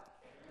what?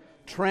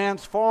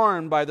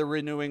 Transformed by the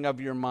renewing of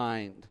your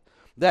mind,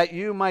 that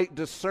you might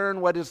discern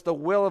what is the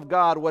will of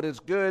God, what is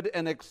good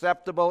and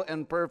acceptable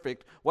and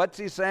perfect. What's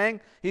he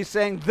saying? He's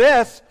saying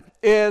this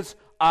is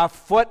a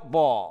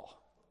football.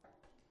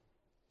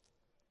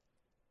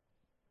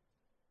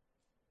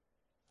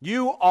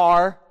 You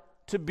are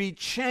to be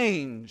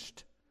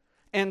changed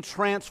and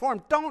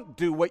transformed. Don't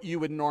do what you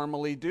would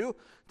normally do.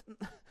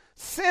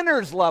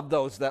 Sinners love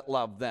those that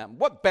love them.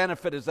 What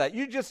benefit is that?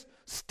 You just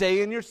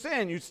stay in your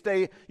sin.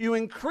 You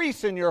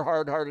increase in your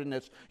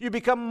hard-heartedness. You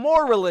become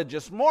more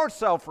religious, more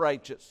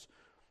self-righteous.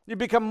 You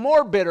become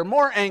more bitter,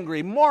 more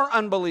angry, more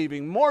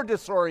unbelieving, more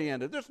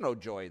disoriented. There's no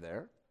joy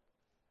there.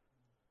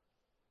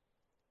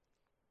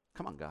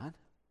 Come on, God.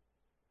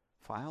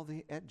 File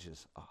the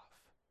edges off.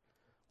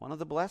 One of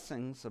the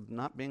blessings of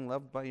not being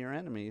loved by your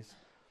enemies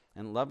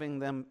and loving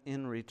them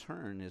in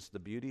return is the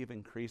beauty of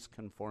increased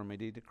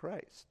conformity to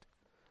Christ.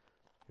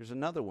 Here's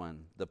another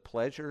one, the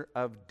pleasure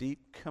of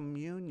deep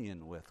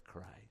communion with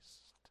Christ.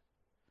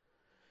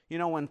 You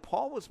know, when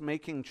Paul was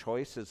making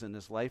choices in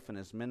his life and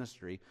his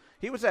ministry,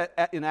 he was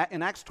in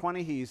Acts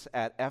 20, he's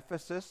at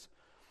Ephesus,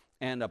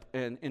 and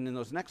in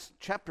those next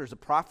chapters, the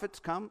prophets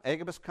come,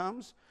 Agabus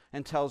comes,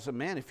 and tells him,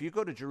 man, if you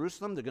go to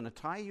Jerusalem, they're going to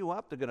tie you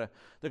up, they're going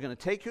to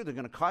take you, they're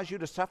going to cause you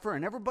to suffer,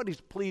 and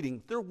everybody's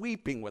pleading, they're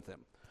weeping with him.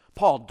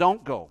 Paul,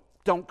 don't go.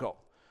 Don't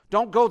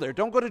go there.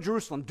 Don't go to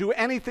Jerusalem. Do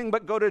anything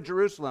but go to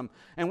Jerusalem.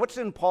 And what's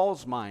in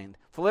Paul's mind?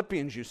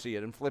 Philippians, you see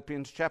it in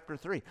Philippians chapter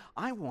 3.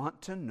 I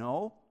want to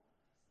know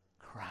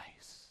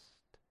Christ.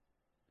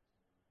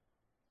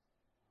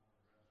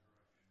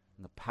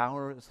 And the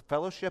power, the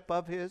fellowship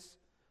of his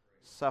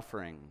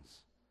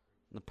sufferings,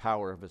 and the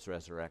power of his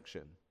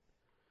resurrection.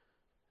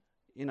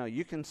 You know,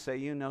 you can say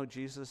you know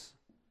Jesus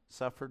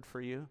suffered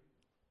for you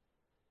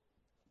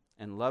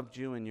and loved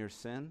you in your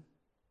sin.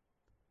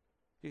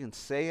 You can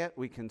say it,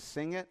 we can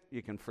sing it,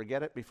 you can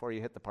forget it before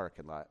you hit the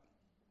parking lot.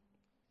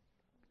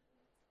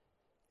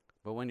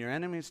 But when your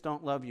enemies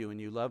don't love you and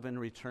you love in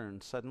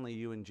return, suddenly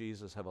you and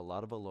Jesus have a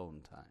lot of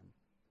alone time,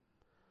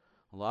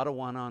 a lot of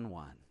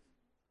one-on-one.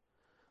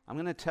 I'm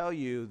going to tell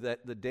you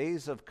that the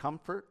days of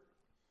comfort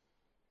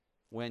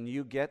when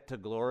you get to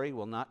glory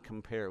will not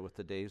compare with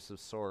the days of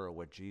sorrow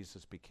where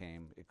Jesus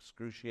became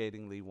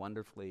excruciatingly,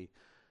 wonderfully,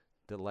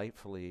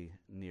 delightfully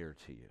near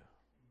to you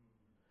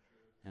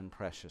and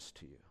precious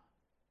to you.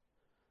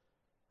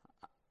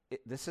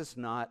 This is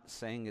not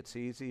saying it's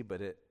easy,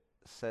 but it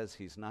says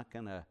he's not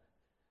going to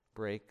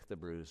break the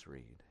bruised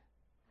reed.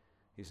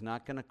 He's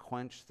not going to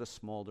quench the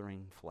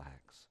smoldering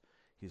flax.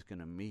 He's going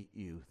to meet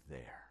you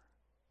there.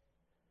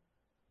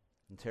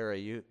 And Tara,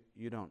 you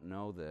don't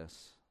know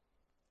this,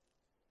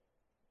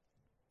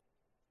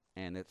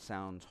 and it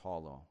sounds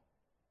hollow,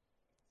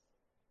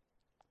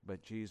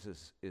 but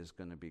Jesus is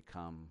going to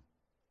become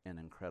an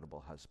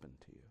incredible husband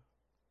to you.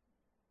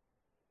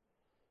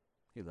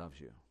 He loves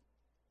you.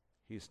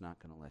 He's not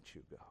going to let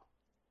you go.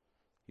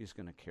 He's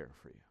going to care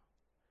for you.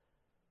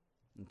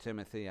 And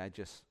Timothy,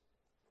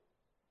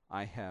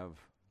 I have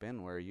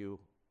been where you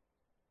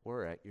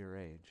were at your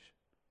age,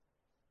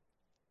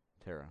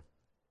 Tara.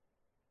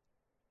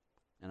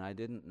 And I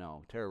didn't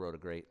know. Tara wrote a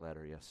great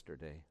letter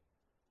yesterday.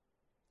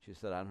 She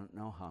said, I don't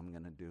know how I'm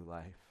going to do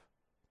life.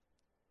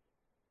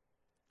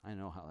 I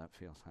know how that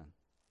feels, hon.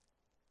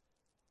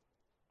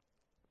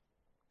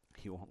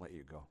 He won't let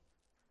you go.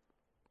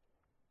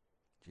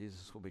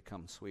 Jesus will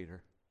become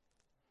sweeter.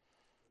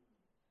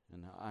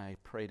 And I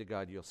pray to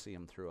God you'll see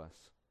him through us.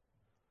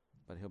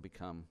 But he'll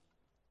become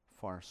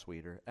far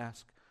sweeter.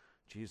 Ask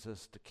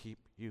Jesus to keep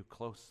you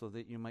close so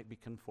that you might be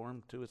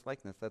conformed to his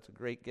likeness. That's a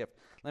great gift.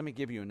 Let me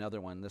give you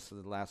another one. This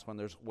is the last one.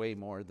 There's way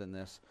more than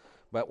this.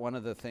 But one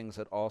of the things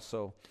that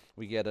also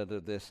we get out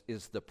of this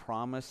is the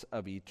promise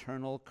of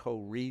eternal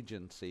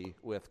co-regency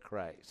with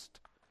Christ.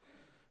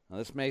 Now,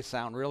 this may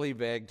sound really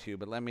vague to you,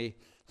 but let me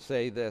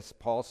say this.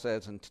 Paul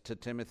says to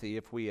Timothy,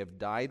 if we have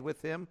died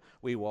with him,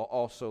 we will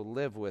also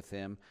live with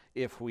him.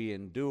 If we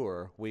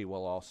endure, we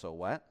will also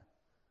what?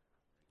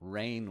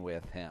 Reign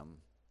with him.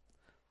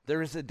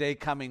 There is a day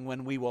coming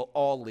when we will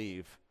all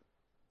leave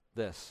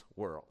this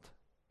world.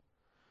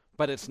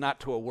 But it's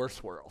not to a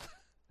worse world.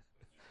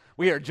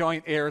 We are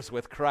joint heirs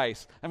with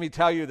Christ. Let me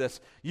tell you this.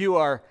 You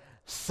are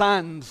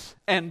sons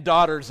and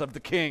daughters of the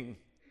King.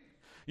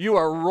 You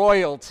are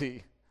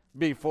royalty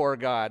before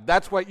God.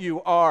 That's what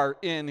you are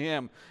in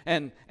him.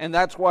 And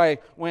that's why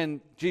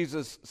when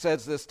Jesus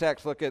says this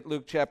text, look at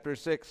Luke chapter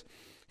 6,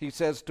 he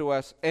says to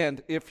us,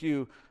 and if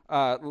you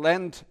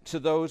lend to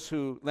those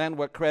who lend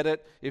what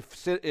credit,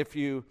 if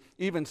you,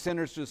 even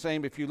sinners do the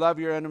same, if you love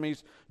your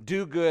enemies,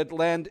 do good,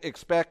 lend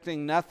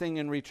expecting nothing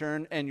in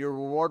return, and your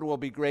reward will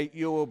be great.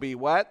 You will be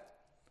what?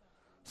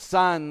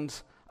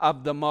 Sons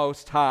of the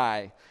Most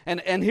High.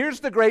 And here's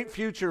the great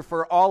future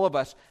for all of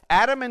us.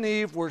 Adam and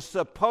Eve were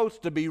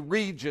supposed to be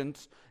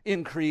regents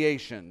in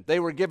creation. They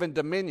were given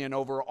dominion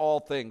over all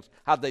things.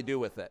 How'd they do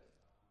with it?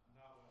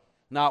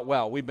 Not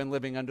well. We've been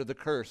living under the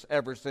curse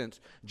ever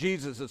since.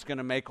 Jesus is going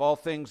to make all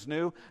things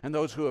new, and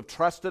those who have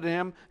trusted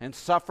him and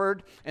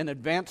suffered and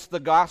advanced the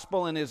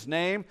gospel in his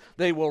name,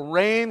 they will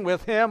reign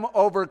with him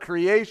over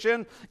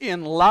creation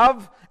in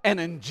love and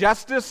in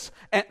justice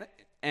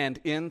and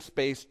in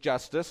space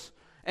justice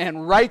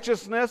and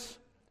righteousness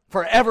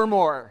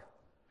forevermore.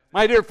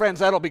 My dear friends,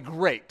 that'll be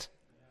great.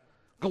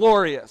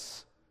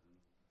 Glorious.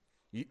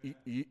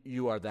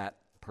 You are that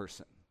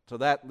person. So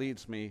that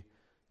leads me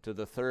to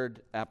the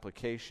third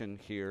application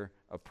here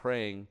of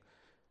praying.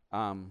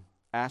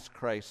 Ask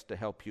Christ to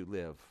help you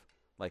live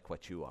like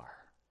what you are.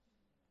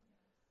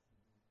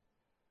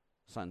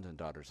 Sons and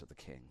daughters of the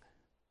King.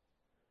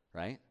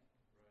 Right?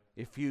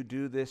 If you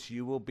do this,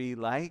 you will be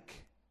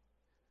like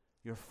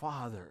your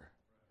Father.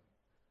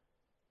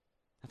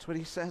 That's what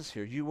he says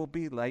here. You will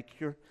be like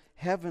your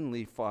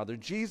heavenly Father.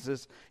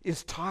 Jesus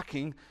is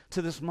talking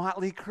to this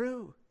motley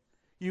crew.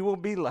 You will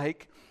be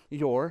like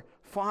your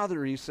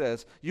Father, he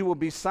says. You will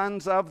be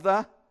sons of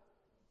the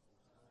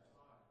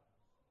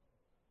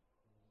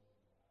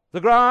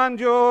grand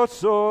yo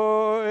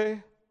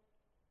soy,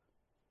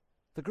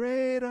 the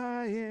great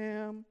I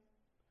am,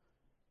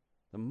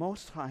 the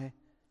Most High.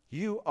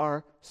 You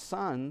are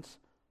sons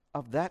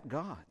of that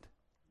God.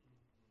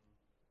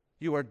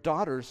 You are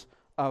daughters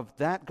of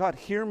that God.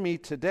 Hear me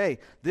today.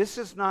 This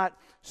is not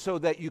so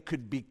that you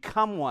could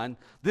become one.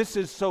 This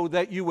is so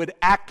that you would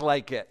act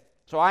like it.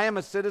 So I am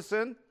a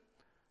citizen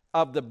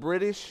of the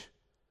British,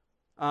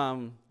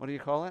 what do you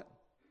call it?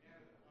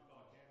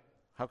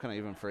 How can I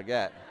even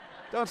forget?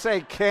 Don't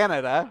say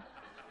Canada.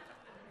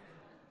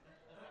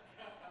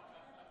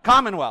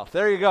 Commonwealth.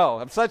 There you go.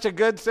 I'm such a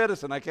good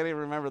citizen. I can't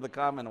even remember the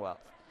Commonwealth.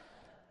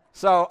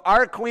 So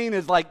our queen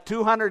is like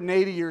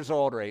 280 years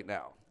old right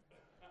now.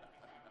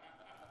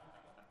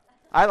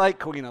 I like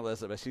Queen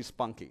Elizabeth. She's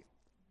spunky.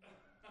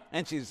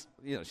 And she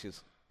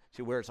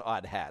wears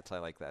odd hats. I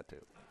like that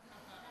too.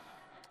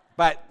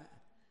 But,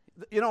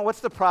 what's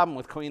the problem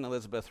with Queen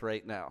Elizabeth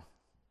right now?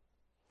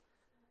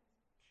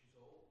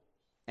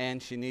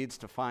 And she needs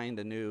to find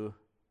a new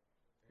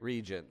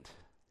regent,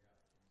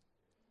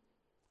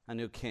 a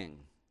new king.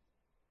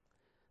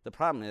 The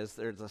problem is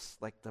there's this,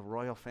 the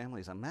royal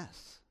family's a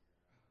mess.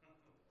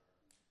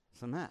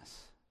 It's a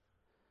mess.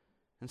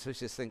 And so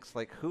she thinks,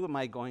 who am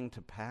I going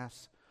to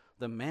pass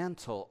the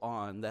mantle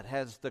on that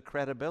has the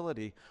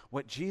credibility?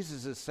 What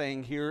Jesus is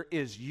saying here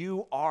is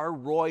you are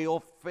royal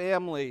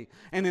family.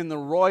 And in the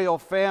royal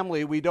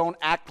family, we don't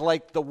act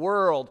like the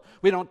world.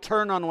 We don't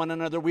turn on one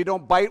another. We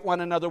don't bite one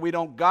another. We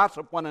don't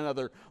gossip one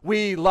another.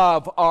 We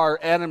love our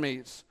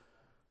enemies.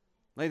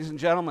 Ladies and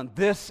gentlemen,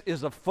 this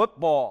is a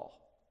football.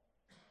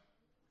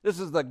 This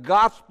is the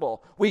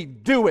gospel. We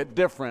do it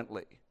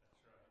differently.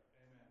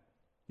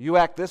 You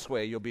act this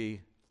way, you'll be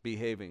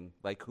behaving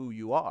like who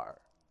you are.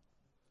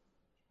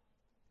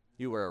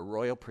 You are a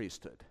royal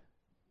priesthood,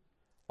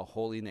 a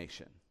holy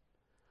nation,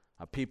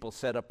 a people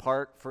set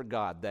apart for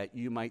God, that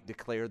you might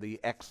declare the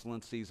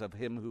excellencies of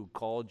him who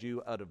called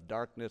you out of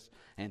darkness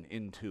and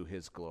into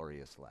his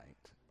glorious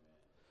light.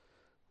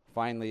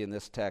 Finally, in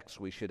this text,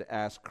 we should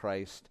ask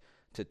Christ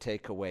to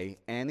take away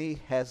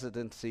any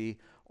hesitancy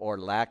or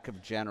lack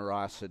of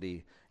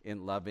generosity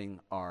in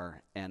loving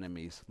our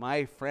enemies.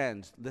 My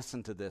friends,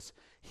 listen to this.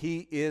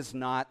 He is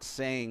not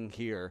saying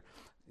here,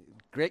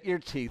 grit your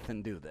teeth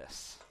and do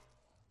this.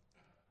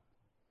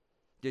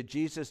 Did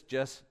Jesus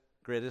just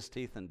grit his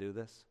teeth and do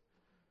this?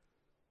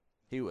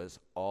 He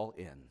was all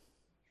in.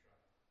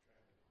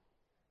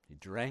 He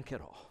drank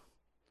it all.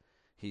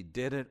 He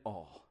did it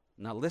all.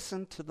 Now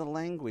listen to the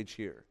language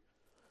here.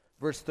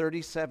 Verse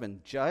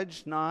 37,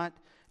 judge not,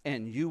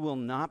 and you will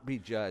not be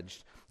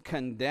judged.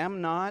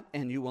 Condemn not,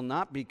 and you will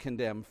not be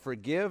condemned.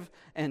 Forgive,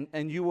 and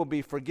you will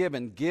be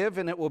forgiven. Give,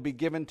 and it will be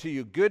given to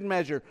you. Good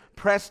measure,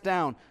 pressed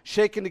down,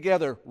 shaken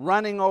together,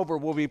 running over,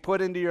 will be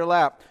put into your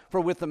lap.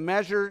 For with the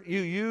measure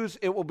you use,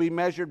 it will be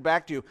measured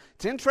back to you.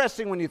 It's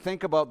interesting when you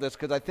think about this,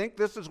 because I think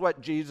this is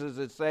what Jesus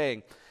is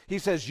saying. He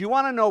says, you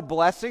want to know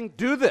blessing?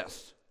 Do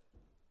this.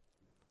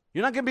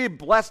 You're not going to be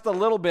blessed a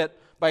little bit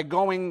by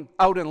going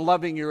out and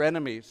loving your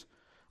enemies.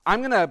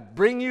 I'm going to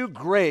bring you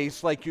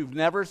grace like you've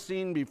never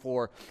seen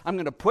before. I'm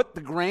going to put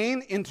the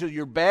grain into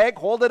your bag.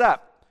 Hold it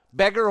up.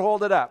 Beggar,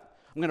 hold it up.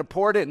 I'm going to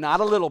pour it in,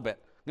 not a little bit.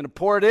 I'm going to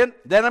pour it in,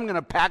 then I'm going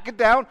to pack it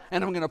down,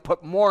 and I'm going to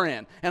put more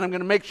in. And I'm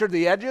going to make sure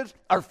the edges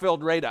are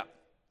filled right up.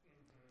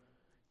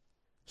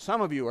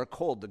 Some of you are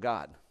cold to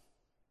God.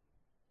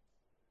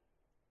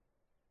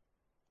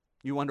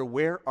 You wonder,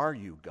 where are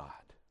you, God?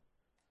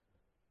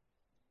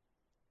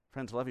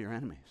 Friends, love your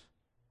enemies.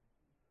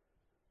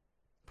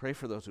 Pray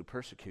for those who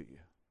persecute you.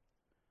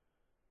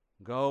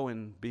 Go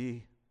and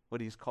be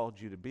what he's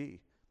called you to be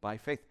by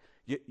faith.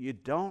 You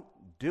don't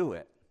do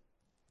it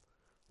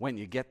when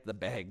you get the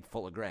bag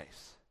full of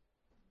grace.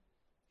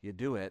 You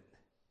do it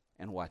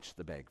and watch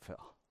the bag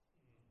fill.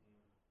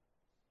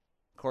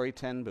 Corrie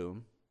ten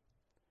Boom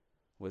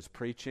was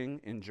preaching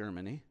in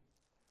Germany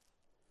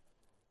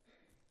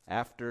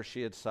after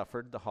she had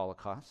suffered the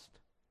Holocaust,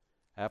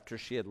 after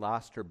she had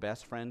lost her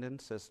best friend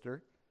and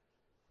sister.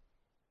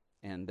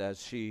 And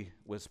as she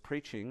was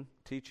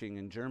teaching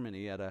in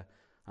Germany,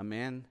 a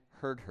man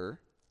heard her.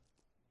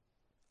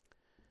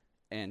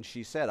 And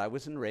she said, I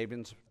was in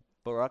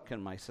Ravensbrück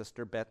and my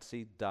sister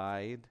Betsy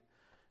died,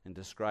 and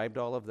described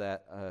all of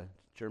that. A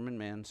German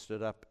man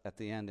stood up at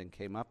the end and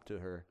came up to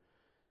her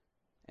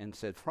and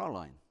said,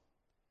 Fräulein,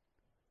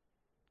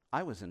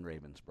 I was in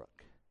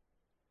Ravensbrück.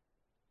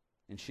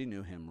 And she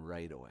knew him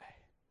right away.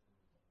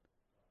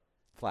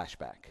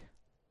 Flashback.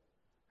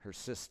 Her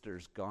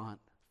sister's gaunt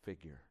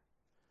figure.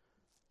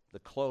 The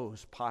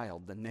clothes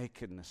piled, the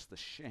nakedness, the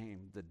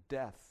shame, the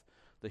death,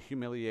 the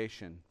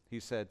humiliation. He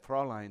said,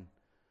 Fräulein,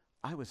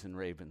 I was in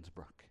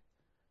Ravensbrück.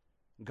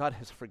 God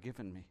has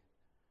forgiven me.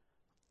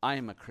 I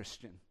am a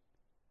Christian.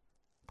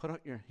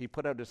 He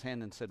put out his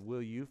hand and said,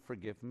 will you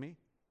forgive me?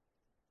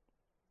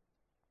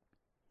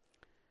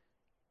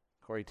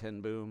 Corrie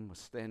ten Boom was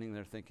standing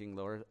there thinking,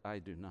 Lord, I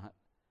do not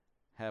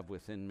have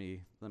within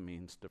me the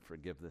means to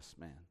forgive this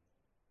man.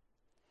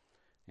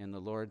 And the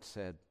Lord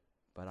said,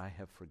 but I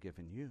have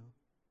forgiven you.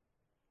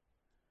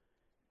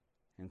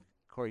 And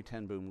Corrie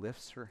ten Boom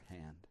lifts her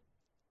hand,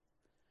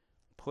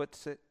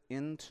 puts it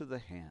into the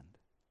hand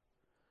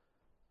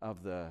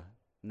of the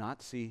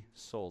Nazi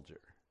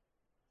soldier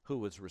who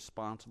was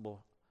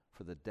responsible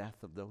for the death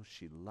of those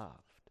she loved.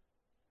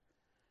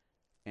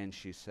 And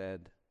she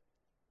said,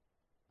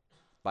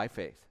 by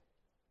faith,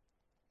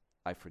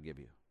 I forgive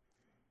you.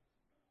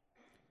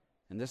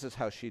 And this is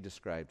how she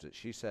describes it.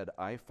 She said,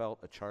 I felt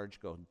a charge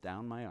go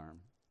down my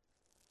arm.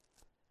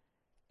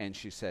 And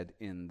she said,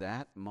 in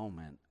that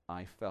moment,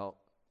 I felt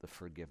the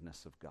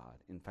forgiveness of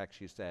God. In fact,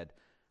 she said,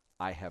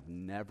 I have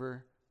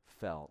never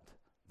felt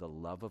the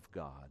love of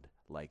God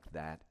like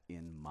that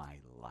in my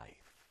life.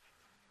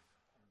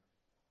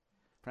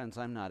 Friends,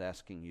 I'm not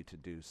asking you to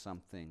do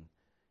something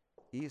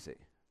easy.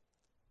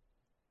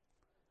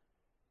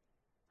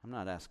 I'm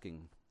not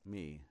asking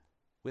me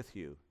with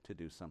you to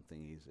do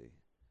something easy.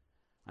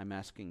 I'm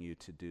asking you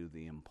to do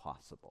the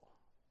impossible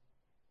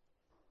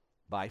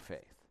by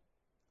faith,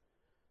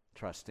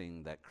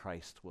 trusting that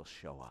Christ will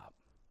show up,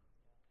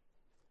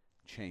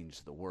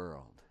 change the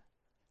world,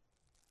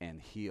 and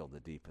heal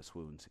the deepest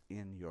wounds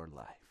in your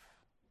life.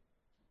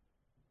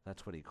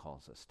 That's what he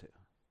calls us to.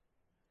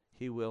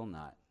 He will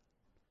not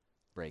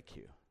break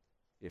you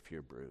if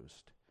you're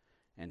bruised,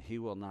 and he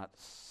will not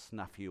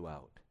snuff you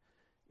out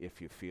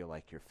if you feel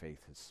like your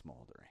faith is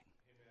smoldering.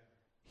 Amen.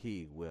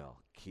 He will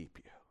keep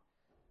you.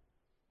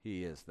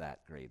 He is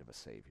that great of a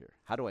Savior.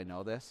 How do I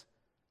know this?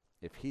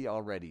 If he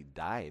already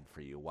died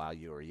for you while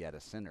you were yet a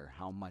sinner,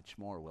 how much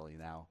more will he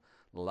now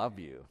love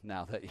you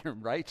now that you're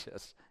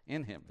righteous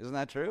in him? Isn't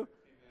that true? Amen.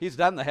 He's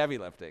done the heavy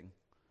lifting. Amen.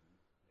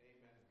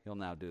 He'll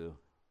now do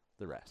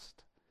the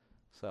rest.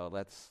 So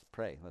let's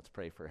pray. Let's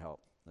pray for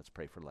help. Let's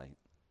pray for light.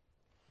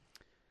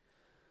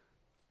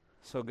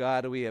 So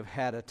God, we have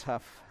had a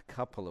tough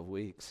couple of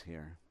weeks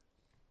here.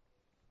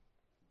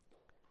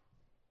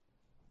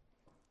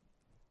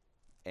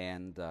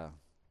 And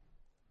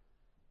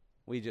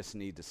we just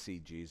need to see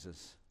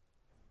Jesus.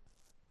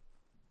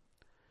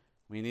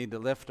 We need to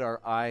lift our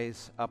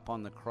eyes up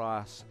on the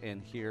cross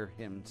and hear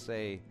him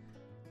say,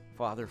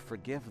 Father,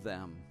 forgive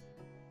them.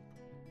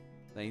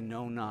 They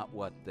know not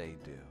what they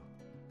do.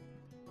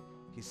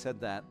 He said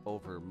that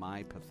over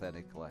my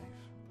pathetic life.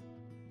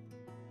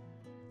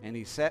 And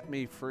he set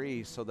me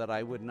free so that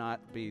I would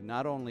not be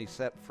not only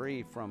set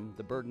free from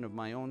the burden of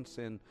my own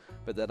sin,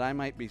 but that I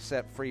might be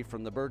set free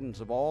from the burdens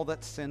of all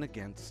that sin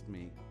against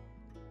me.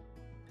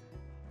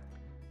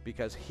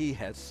 Because he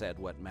has said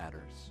what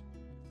matters.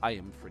 I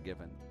am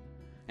forgiven.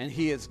 And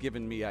he has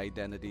given me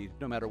identity,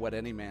 no matter what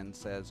any man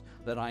says,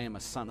 that I am a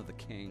son of the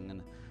King,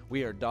 and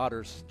we are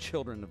daughters,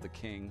 children of the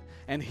King.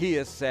 And he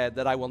has said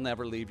that I will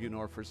never leave you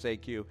nor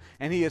forsake you.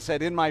 And he has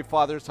said, in my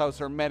Father's house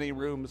are many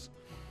rooms.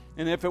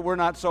 And if it were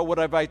not so, would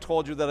have I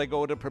told you that I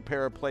go to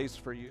prepare a place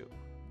for you,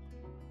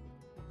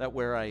 that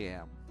where I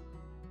am,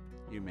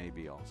 you may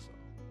be also.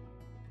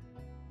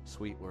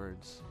 Sweet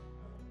words.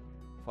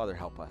 Father,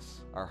 help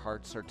us. Our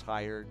hearts are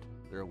tired,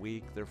 they're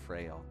weak, they're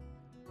frail.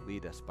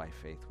 Lead us by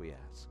faith, we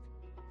ask.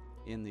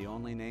 In the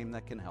only name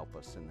that can help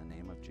us, in the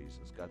name of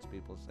Jesus. God's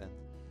people said,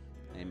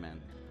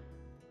 amen.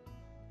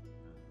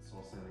 Let's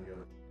all stand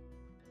together.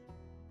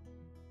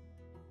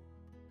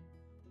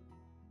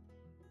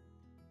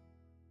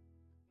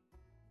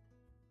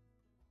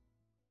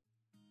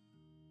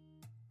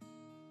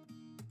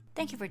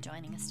 Thank you for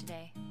joining us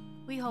today.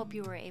 We hope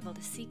you were able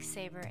to seek,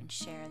 savor, and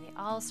share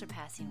the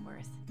all-surpassing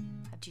worth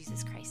of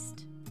Jesus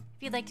Christ.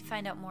 If you'd like to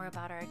find out more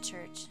about our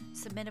church,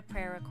 submit a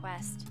prayer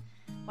request,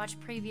 watch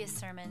previous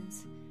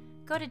sermons,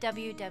 go to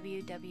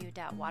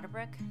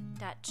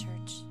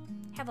www.waterbrook.church.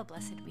 Have a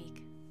blessed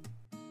week.